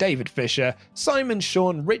Sexy David Fisher, Simon,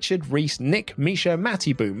 Sean, Richard, Reese, Nick, Misha,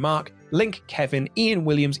 Matty Boo, Mark, Link, Kevin, Ian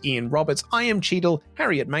Williams, Ian Roberts, I Am Cheadle,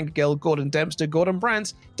 Harriet Mangagill, Gordon Dempster, Gordon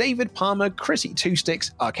Brandt, David Palmer, Chrissy Two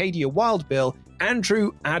Sticks, Arcadia Wild Bill,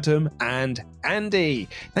 Andrew, Adam, and Andy.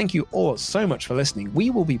 Thank you all so much for listening. We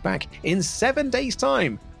will be back in 7 days'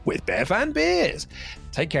 time with Bear Fan Beers.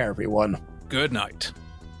 Take care, everyone. Good night.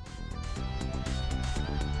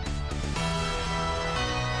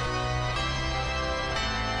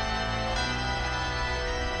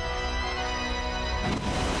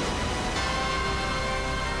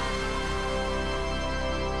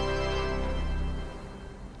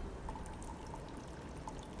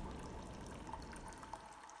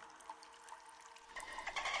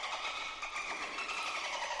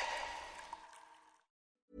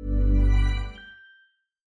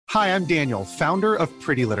 Hi, I'm Daniel, founder of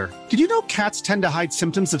Pretty Litter. Did you know cats tend to hide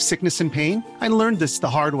symptoms of sickness and pain? I learned this the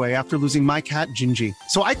hard way after losing my cat, Gingy.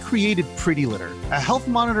 So I created Pretty Litter, a health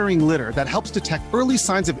monitoring litter that helps detect early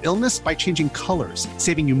signs of illness by changing colors,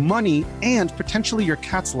 saving you money and potentially your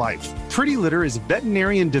cat's life. Pretty Litter is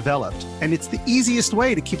veterinarian developed, and it's the easiest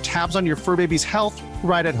way to keep tabs on your fur baby's health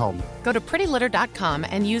right at home. Go to prettylitter.com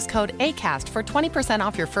and use code ACAST for 20%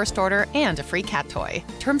 off your first order and a free cat toy.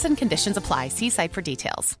 Terms and conditions apply. See site for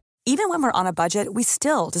details. Even when we're on a budget, we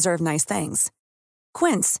still deserve nice things.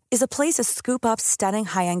 Quince is a place to scoop up stunning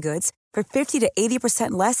high-end goods for 50 to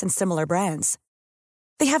 80% less than similar brands.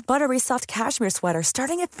 They have buttery soft cashmere sweaters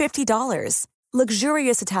starting at $50,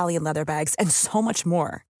 luxurious Italian leather bags, and so much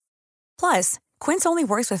more. Plus, Quince only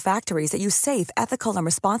works with factories that use safe, ethical, and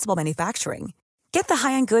responsible manufacturing. Get the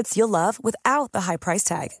high-end goods you'll love without the high price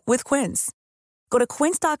tag with Quince. Go to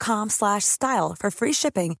quince.com/style for free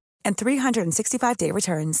shipping and 365-day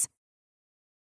returns.